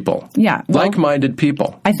other people. Yeah. Well, like-minded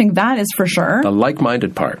people. I think that is for sure. The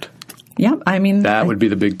like-minded part. Yeah, I mean... That would be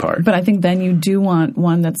the big part. But I think then you do want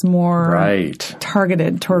one that's more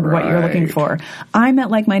targeted toward what you're looking for. I met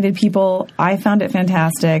like-minded people. I found it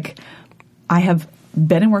fantastic. I have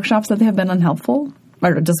been in workshops that have been unhelpful,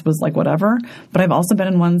 or it just was like whatever. But I've also been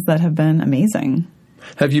in ones that have been amazing.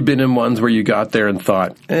 Have you been in ones where you got there and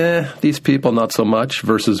thought, these people not so much,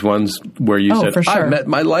 versus ones where you said, for sure. I met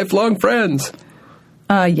my lifelong friends?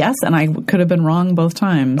 Yes, and I could have been wrong both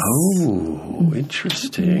times. Oh,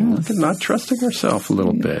 interesting. Look at not trusting herself a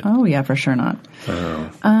little bit. Oh, yeah, for sure not.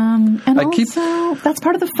 Oh. And that's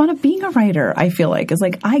part of the fun of being a writer, I feel like. Is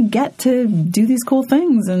like I get to do these cool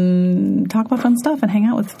things and talk about fun stuff and hang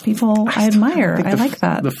out with people I admire. I like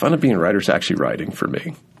that. The fun of being a writer is actually writing for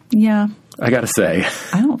me. Yeah. I got to say.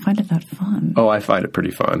 I don't find it that fun. Oh, I find it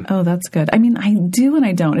pretty fun. Oh, that's good. I mean, I do and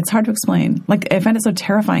I don't. It's hard to explain. Like, I find it so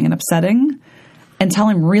terrifying and upsetting until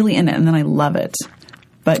I'm really in it, and then I love it.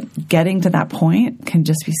 But getting to that point can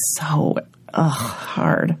just be so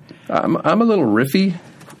hard. I'm a little riffy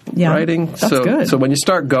writing. That's good. So when you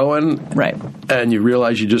start going and you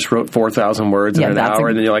realize you just wrote 4,000 words in an hour,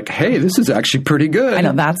 and then you're like, hey, this is actually pretty good. I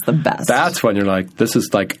know, that's the best. That's when you're like, this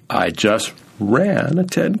is like, I just ran a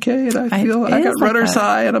 10K, and I feel I got runner's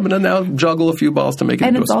high, and I'm going to now juggle a few balls to make it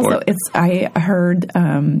into a sport. And I heard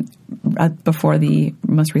before the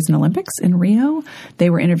most recent Olympics in Rio,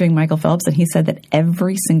 they were interviewing Michael Phelps, and he said that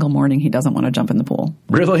every single morning he doesn't want to jump in the pool.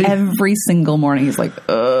 Really? Every single morning he's like,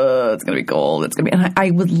 it's going to be cold. It's going to be, and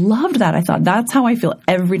I would loved that. I thought that's how I feel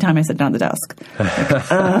every time I sit down at the desk.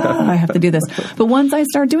 Like, I have to do this. But once I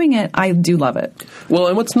start doing it, I do love it. Well,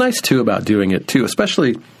 and what's nice too about doing it too,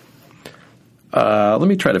 especially. Let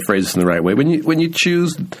me try to phrase this in the right way. When you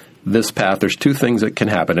choose this path, there's two things that can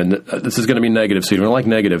happen, and this is going to be negative, so you don't like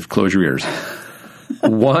negative, close your ears.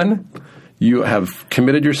 One, you have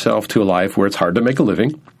committed yourself to a life where it's hard to make a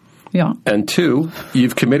living. Yeah. And two,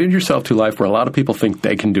 you've committed yourself to a life where a lot of people think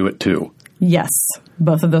they can do it too. Yes.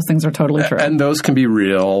 Both of those things are totally true. And those can be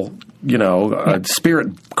real,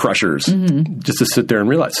 spirit crushers, just to sit there and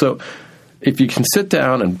realize. So if you can sit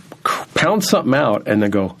down and pound something out and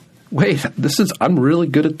then go, wait, I'm really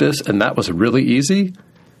good at this, and that was really easy,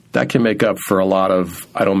 that can make up for a lot of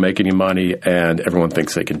I don't make any money and everyone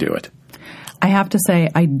thinks they can do it. I have to say,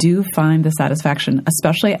 I do find the satisfaction,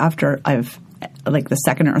 especially after I've, like the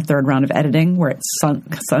second or third round of editing where it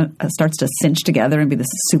starts to cinch together and be this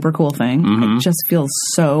super cool thing. It just feels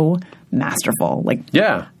so masterful.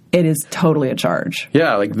 It is totally a charge.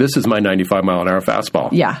 Yeah, like this is my 95-mile-an-hour fastball.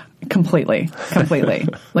 Yeah, completely.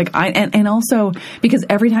 And also because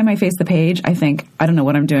every time I face the page, I think, I don't know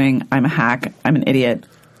what I'm doing. I'm a hack. I'm an idiot.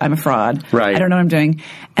 I'm a fraud. Right. I don't know what I'm doing.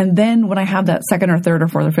 And then when I have that second or third or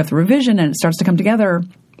fourth or fifth revision and it starts to come together,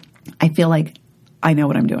 I feel like I know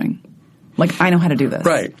what I'm doing. Like I know how to do this.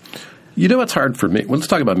 Right. You know what's hard for me? Well, let's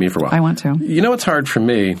talk about me for a while. I want to. You know what's hard for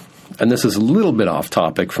me, and this is a little bit off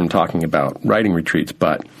topic from talking about writing retreats,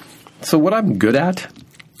 but so what I'm good at,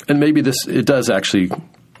 and maybe it does actually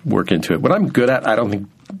work into it. What I'm good at, I don't think,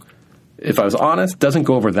 if I was honest, doesn't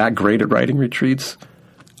go over that great at writing retreats.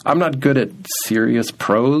 I'm not good at serious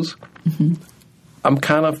prose. I'm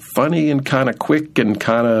kind of funny and kind of quick and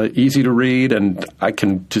kind of easy to read, and I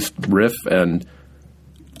can just riff and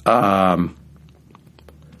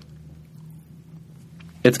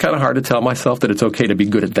it's kind of hard to tell myself that it's okay to be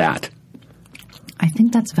good at that. I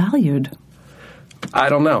think that's valued. I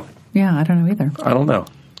don't know. Yeah, I don't know either. I don't know.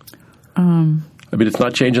 I mean, it's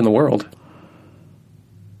not changing the world.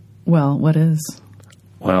 Well, what is?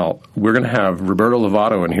 Well, we're going to have Roberto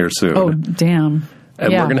Lovato in here soon. Oh, damn.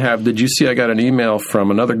 And we're going to have, did you see I got an email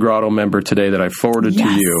from another Grotto member today that I forwarded to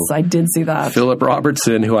you? Yes, I did see that. Philip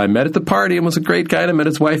Robertson, who I met at the party and was a great guy, and I met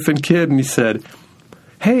his wife and kid, and he said,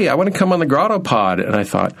 hey, I want to come on the GrottoPod. And I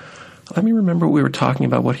thought, let me remember we were talking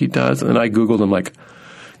about what he does. And then I Googled him like,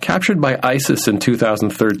 Captured by ISIS in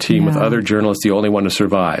 2013 with other journalists, the only one to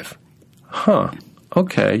survive. Huh.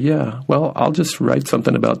 Okay, yeah. Well, I'll just write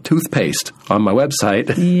something about toothpaste on my website,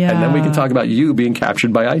 and then we can talk about you being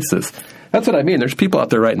captured by ISIS. That's what I mean. There's people out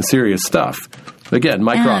there writing serious stuff. Again,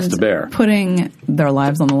 my cross to bear. Putting their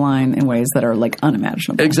lives on the line in ways that are, like,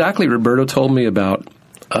 unimaginable. Exactly. Roberto told me about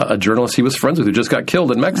a journalist he was friends with who just got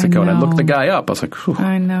killed in Mexico, and I looked the guy up. I was like, whew.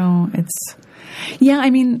 I know. I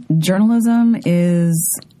mean, journalism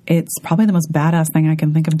it's probably the most badass thing I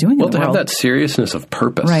can think of doing in the world. Well, to have that seriousness of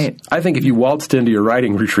purpose. Right. I think if you waltzed into your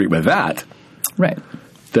writing retreat with that, right,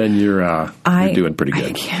 then you're doing pretty good.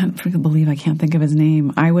 I can't believe I can't think of his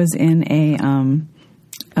name. I was in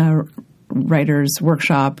a writer's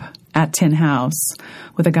workshop at Tin House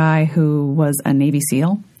with a guy who was a Navy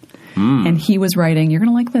SEAL. And he was writing, you're going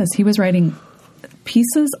to like this, he was writing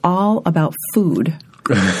pieces all about food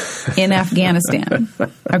in Afghanistan.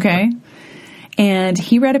 Okay? And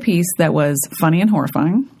he read a piece that was funny and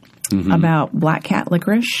horrifying about black cat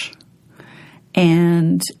licorice.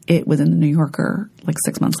 And it was in the New Yorker like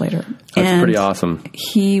 6 months later. That's pretty awesome.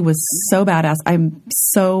 He was so badass. I'm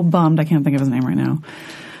so bummed I can't think of his name right now.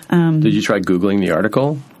 Did you try Googling the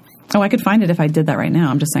article? Oh, I could find it if I did that right now.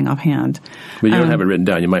 I'm just saying offhand. But you don't have it written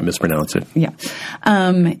down. You might mispronounce it. Yeah.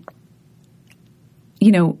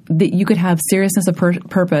 You could have seriousness of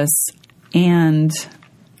purpose and,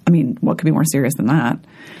 I mean, what could be more serious than that?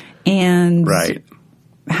 And right.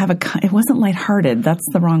 It wasn't lighthearted. That's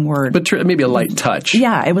the wrong word. But maybe a light touch.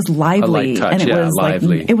 Yeah, it was lively. A light touch, and it was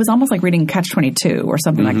lively. Like, it was almost like reading Catch-22 or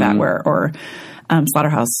something like that, or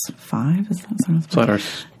Slaughterhouse-5? Is that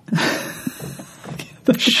Slaughterhouse.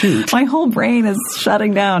 Shoot. My whole brain is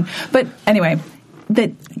shutting down. But anyway,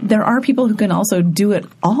 that there are people who can also do it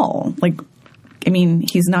all. Like, I mean,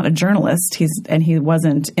 he's not a journalist. He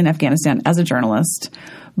wasn't in Afghanistan as a journalist,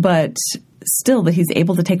 but still that he's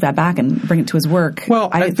able to take that back and bring it to his work. Well,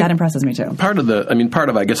 that impresses me too. Part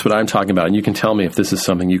of I guess what I'm talking about, and you can tell me if this is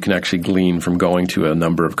something you can actually glean from going to a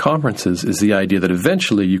number of conferences, is the idea that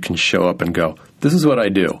eventually you can show up and go, this is what I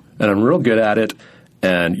do, and I'm real good at it.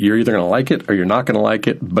 And you're either going to like it or you're not going to like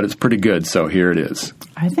it, but it's pretty good, so here it is.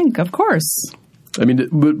 I think, of course. I mean,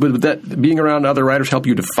 would that being around other writers help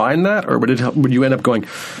you define that, or would you end up going,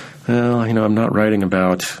 well, I'm not writing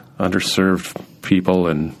about underserved people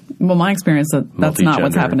and well, my experience that's not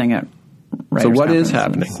what's happening at writers' So what conferences. is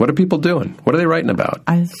happening? What are people doing? What are they writing about?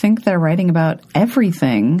 I think they're writing about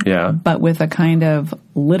everything, but with a kind of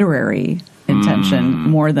literary intention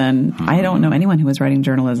more than I don't know anyone who is writing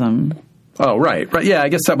journalism. Oh, right. Yeah, I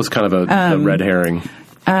guess that was kind of a red herring.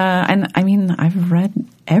 And I mean, I've read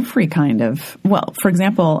every kind of, well, for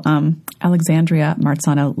example, Alexandria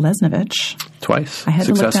Martsano-Lesnevich. Twice. I had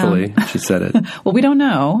successfully, to look down. She said it. Well, we don't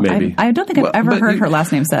know. Maybe. I don't think I've ever heard her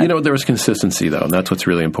last name said. There was consistency, though, and that's what's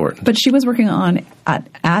really important. But she was working on at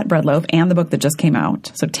Breadloaf and the book that just came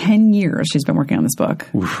out. So 10 years she's been working on this book.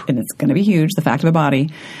 Oof. And it's going to be huge. The Fact of a Body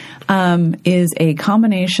is a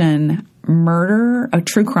combination a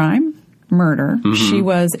true crime. Murder. Mm-hmm. She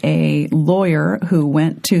was a lawyer who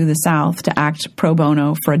went to the South to act pro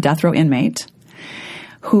bono for a death row inmate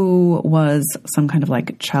who was some kind of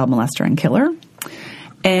like child molester and killer.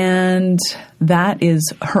 And that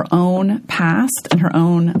is her own past and her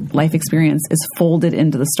own life experience is folded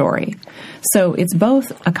into the story. So it's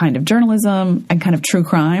both a kind of journalism and kind of true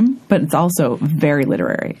crime, but it's also very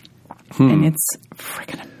literary. And it's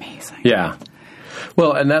freaking amazing. Yeah.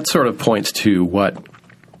 Well, and that sort of points to what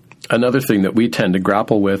another thing that we tend to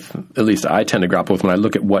grapple with, at least I tend to grapple with when I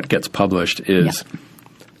look at what gets published, is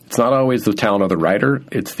it's not always the talent of the writer;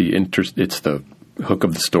 it's the hook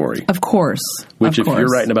of the story. Of course, which if you're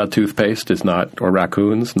writing about toothpaste, is not, or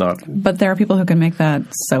raccoons, not. But there are people who can make that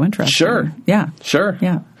so interesting. Sure. Yeah. Sure.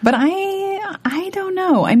 Yeah. But I don't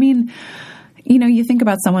know. I mean, you think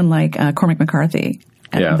about someone like Cormac McCarthy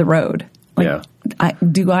at The Road.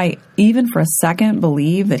 Do I even for a second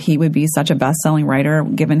believe that he would be such a best-selling writer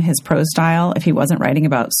given his prose style if he wasn't writing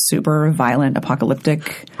about super violent,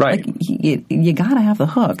 apocalyptic? Right. Like, you got to have the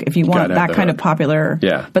hook if you want that kind of popular.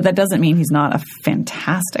 Yeah. But that doesn't mean he's not a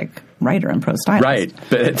fantastic writer and prose stylist. Right.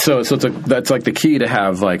 But so that's like the key to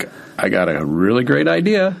have I got a really great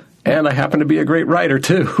idea and I happen to be a great writer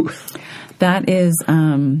too. That is...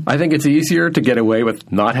 I think it's easier to get away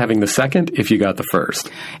with not having the second if you got the first.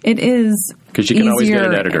 It is because you can always get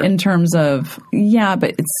an editor. In terms of... Yeah,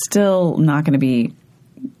 but it's still not going to be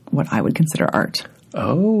what I would consider art.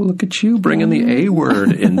 Oh, look at you bringing the A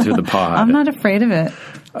word into the pod. I'm not afraid of it.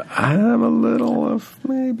 I'm a little of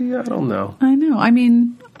maybe, I don't know. I know. I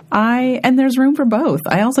mean, And there's room for both.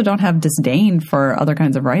 I also don't have disdain for other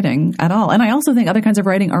kinds of writing at all. And I also think other kinds of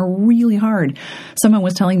writing are really hard. Someone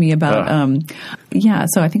was telling me about,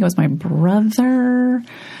 so I think it was my brother.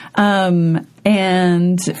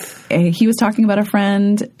 And he was talking about a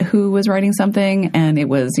friend who was writing something, and it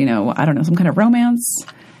was, some kind of romance.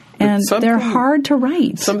 And they're hard to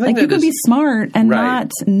write. Like, you can be smart and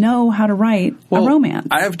not know how to write a romance.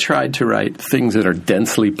 I have tried to write things that are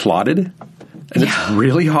densely plotted. And it's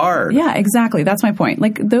really hard. Yeah, exactly. That's my point.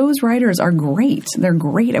 Like, those writers are great. They're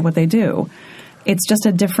great at what they do. It's just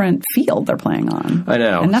a different field they're playing on. I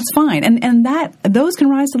know. And that's fine. And those can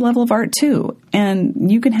rise to the level of art, too. And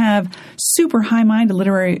you can have super high-minded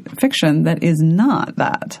literary fiction that is not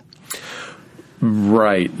that.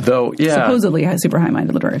 Right. Though, yeah. Supposedly super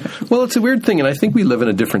high-minded literary fiction. Well, it's a weird thing, and I think we live in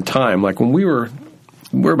a different time. Like, when we're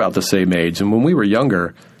about the same age, and when we were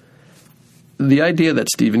younger, the idea that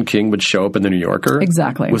Stephen King would show up in the New Yorker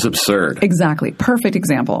was absurd. Exactly. Perfect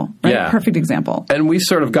example. Right? Yeah. Perfect example. And we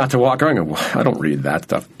sort of got to walk around and go, well, I don't read that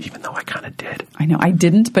stuff, even though I kind of did. I know. I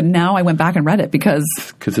didn't, but now I went back and read it because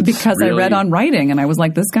I read on writing, and I was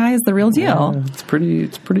like, this guy is the real deal. Yeah, it's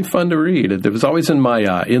pretty fun to read. It was always in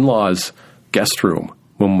my in-laws' guest room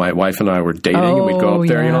when my wife and I were dating, and we'd go up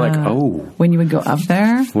there, When you would go up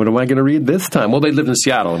there? What am I going to read this time? Well, they lived in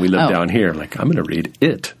Seattle, and we lived down here. Like, I'm going to read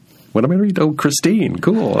it. What am I going to read? Oh, Christine.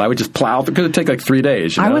 Cool. I would just plow. It could take like 3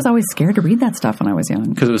 days. I was always scared to read that stuff when I was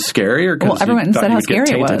young. Because it was scary, or because everyone said how scary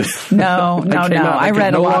it was. No. I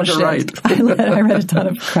read a lot of shit. I read a ton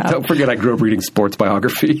of crap. Don't forget, I grew up reading sports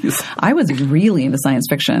biographies. I was really into science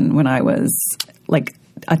fiction when I was like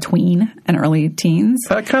a tween and early teens.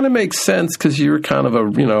 That kind of makes sense because you were kind of a,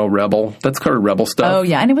 rebel. That's kind of rebel stuff. Oh,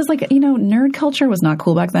 yeah. And it was like, nerd culture was not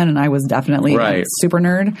cool back then, and I was definitely a super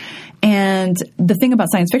nerd. And the thing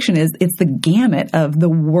about science fiction is it's the gamut of the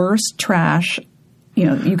worst trash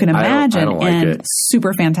you can imagine, I don't like and it.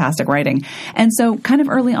 Super fantastic writing. And so kind of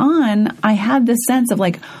early on, I had this sense of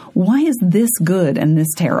like, why is this good and this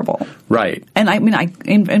terrible? Right. And I mean,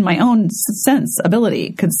 in my own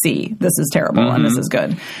ability could see this is terrible and this is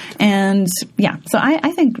good. And yeah, so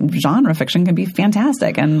I think genre fiction can be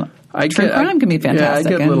fantastic, and true crime can be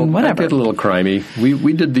fantastic, and whatever. I get a little crimey.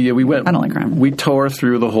 I don't like crime. We tore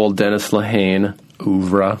through the whole Dennis Lehane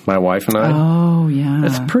oeuvre, my wife and I. Oh, yeah.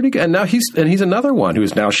 It's pretty good. And now he's another one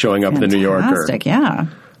who's now showing up in the New Yorker. Fantastic, yeah.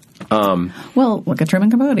 Well, look at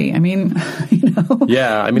Truman Capote. I mean,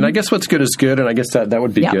 Yeah, I mean, I guess what's good is good, and I guess that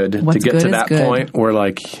would be good to get to that point where,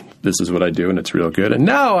 like, this is what I do, and it's real good. And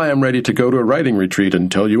now I am ready to go to a writing retreat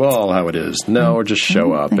and tell you all how it is. No, or just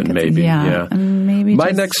show up and maybe. And maybe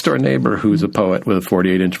my next door neighbor, who's a poet with a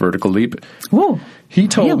 48-inch vertical leap, he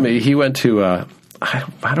told me he went to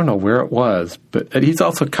I don't know where it was, but he's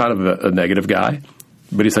also kind of a negative guy.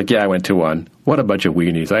 But he's like, I went to one. What a bunch of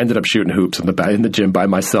weenies. I ended up shooting hoops in the gym by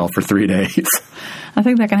myself for 3 days. I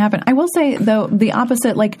think that can happen. I will say, though, the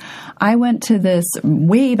opposite. Like, I went to this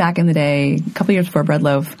way back in the day, a couple years before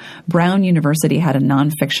Breadloaf. Brown University had a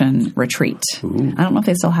nonfiction retreat. Ooh. I don't know if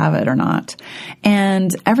they still have it or not.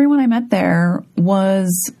 And everyone I met there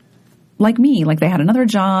was like me. Like, they had another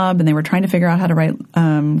job, and they were trying to figure out how to write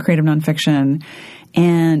creative nonfiction.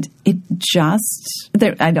 And it just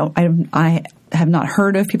I have not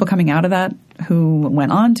heard of people coming out of that who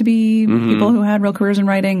went on to be people who had real careers in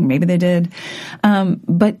writing. Maybe they did.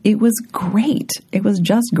 But it was great. It was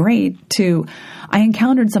just great I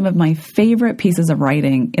encountered some of my favorite pieces of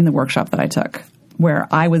writing in the workshop that I took, where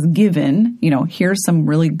I was given, here's some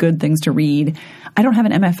really good things to read. I don't have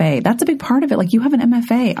an MFA. That's a big part of it. Like, you have an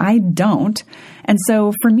MFA. I don't. And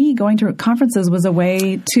so for me, going to conferences was a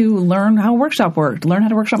way to learn how a workshop worked, learn how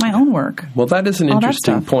to workshop my own work. Well, that is an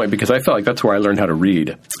interesting point, because I felt like that's where I learned how to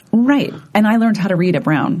read. Right. And I learned how to read at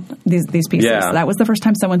Brown, these pieces. Yeah. That was the first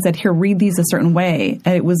time someone said, here, read these a certain way.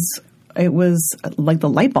 And it was like the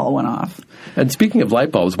light bulb went off. And speaking of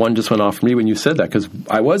light bulbs, one just went off for me when you said that, because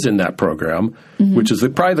I was in that program, which is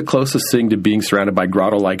probably the closest thing to being surrounded by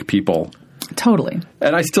grotto-like people. Totally.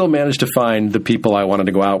 And I still managed to find the people I wanted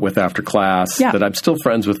to go out with after class that I'm still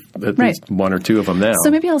friends with at least one or two of them now.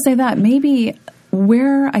 So maybe I'll say that. Maybe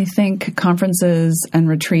where I think conferences and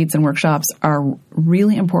retreats and workshops are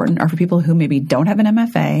really important are for people who maybe don't have an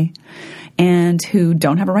MFA and who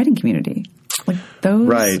don't have a writing community. Like those,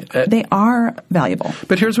 they are valuable.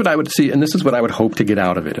 But here's what I would see, and this is what I would hope to get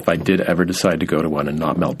out of it if I did ever decide to go to one and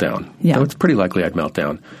not melt down. Yeah. Though it's pretty likely I'd melt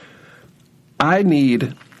down. I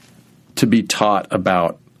need to be taught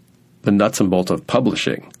about the nuts and bolts of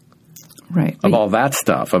publishing. Right. of all that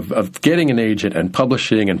stuff, of getting an agent and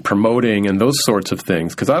publishing and promoting and those sorts of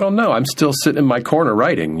things. Because I don't know. I'm still sitting in my corner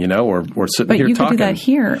writing, or sitting here talking. But you could do that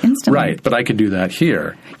here instantly. Right, but I could do that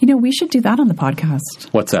here. We should do that on the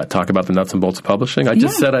podcast. What's that? Talk about the nuts and bolts of publishing? I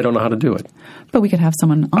just said I don't know how to do it. But we could have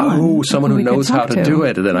someone on. Oh, someone who knows how to do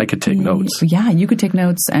it, and then I could take notes. Yeah, you could take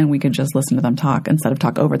notes, and we could just listen to them talk instead of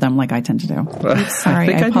talk over them like I tend to do. Oops,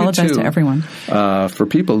 sorry, I apologize to everyone. For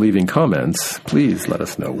people leaving comments, please let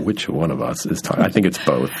us know which one of us is talking. I think it's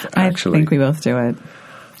both, actually. I think we both do it.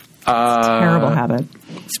 It's a terrible habit.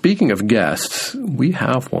 Speaking of guests, we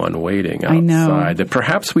have one waiting outside. I know. That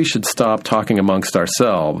perhaps we should stop talking amongst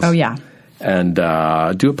ourselves. Oh, yeah. And do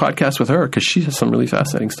a podcast with her, because she has some really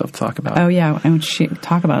fascinating stuff to talk about. Oh, yeah. And she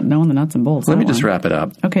talk about knowing the nuts and bolts. Let me just wrap it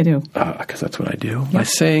up. Okay, do. Because that's what I do. By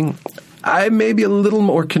saying, I may be a little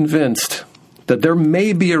more convinced that there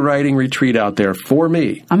may be a writing retreat out there for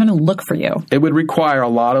me. I'm going to look for you. It would require a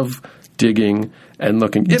lot of digging and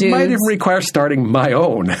looking. It might even require starting my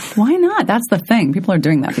own. Why not? That's the thing. People are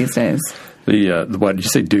doing that these days. What did you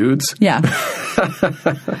say, dudes? Yeah.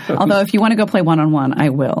 Although if you want to go play one-on-one, I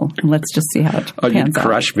will. Let's just see how it pans you'd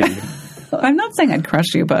crush me. I'm not saying I'd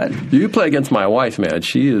crush you, but... You play against my wife, man.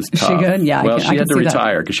 She is tough. Is she good? Yeah. Well, she had to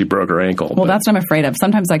retire because she broke her ankle. Well, that's what I'm afraid of.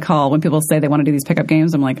 Sometimes I call when people say they want to do these pickup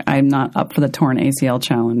games. I'm like, I'm not up for the torn ACL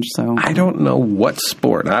challenge. So I don't know what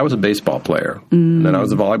sport. I was a baseball player. And then I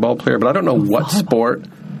was a volleyball player. But I don't know what sport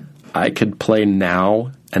I could play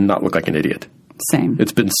now and not look like an idiot. Same.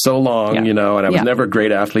 It's been so long, and I was never a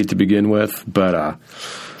great athlete to begin with. But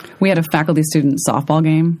we had a faculty-student softball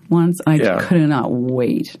game once, and I could not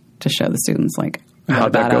wait to show the students,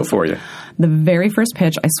 how'd that go for you? The very first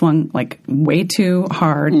pitch, I swung way too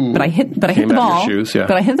hard, but I hit the ball. Your shoes, yeah.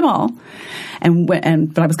 But I hit the ball,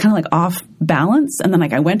 but I was kind of off balance, and then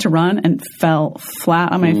I went to run and fell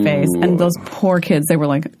flat on my face. And those poor kids, they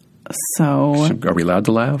were so. Are we allowed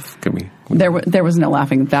to laugh? Can we? There was no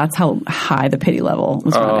laughing. That's how high the pity level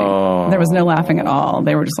was running. There was no laughing at all.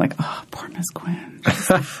 They were just oh, poor Miss Quinn.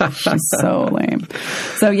 She's so lame.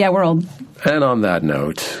 So yeah, we're old. And on that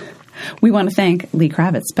note, we want to thank Lee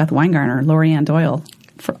Kravitz, Beth Weingartner, Lori Ann Doyle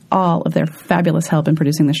for all of their fabulous help in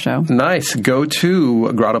producing the show. Nice. Go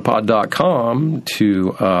to GrottoPod.com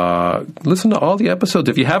to listen to all the episodes.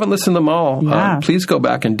 If you haven't listened to them all, please go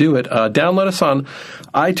back and do it. Download us on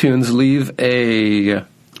iTunes. Leave a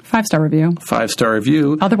 5-star review. 5-star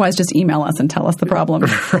review. Otherwise, just email us and tell us the problem.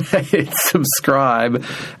 Right. Subscribe.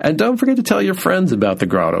 And don't forget to tell your friends about the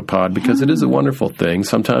GrottoPod, because it is a wonderful thing.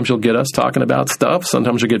 Sometimes you'll get us talking about stuff.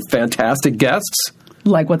 Sometimes you'll get fantastic guests.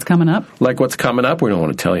 Like what's coming up. We don't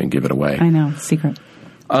want to tell you and give it away. I know. Secret.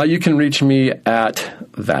 You can reach me at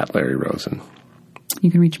that Larry Rosen.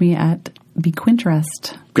 You can reach me at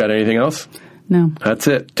BeQuinterest. Got anything else? No. That's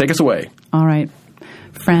it. Take us away. All right.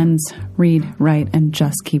 Friends, read, write, and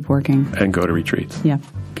just keep working. And go to retreats. Yeah.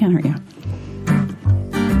 Can't hurt you.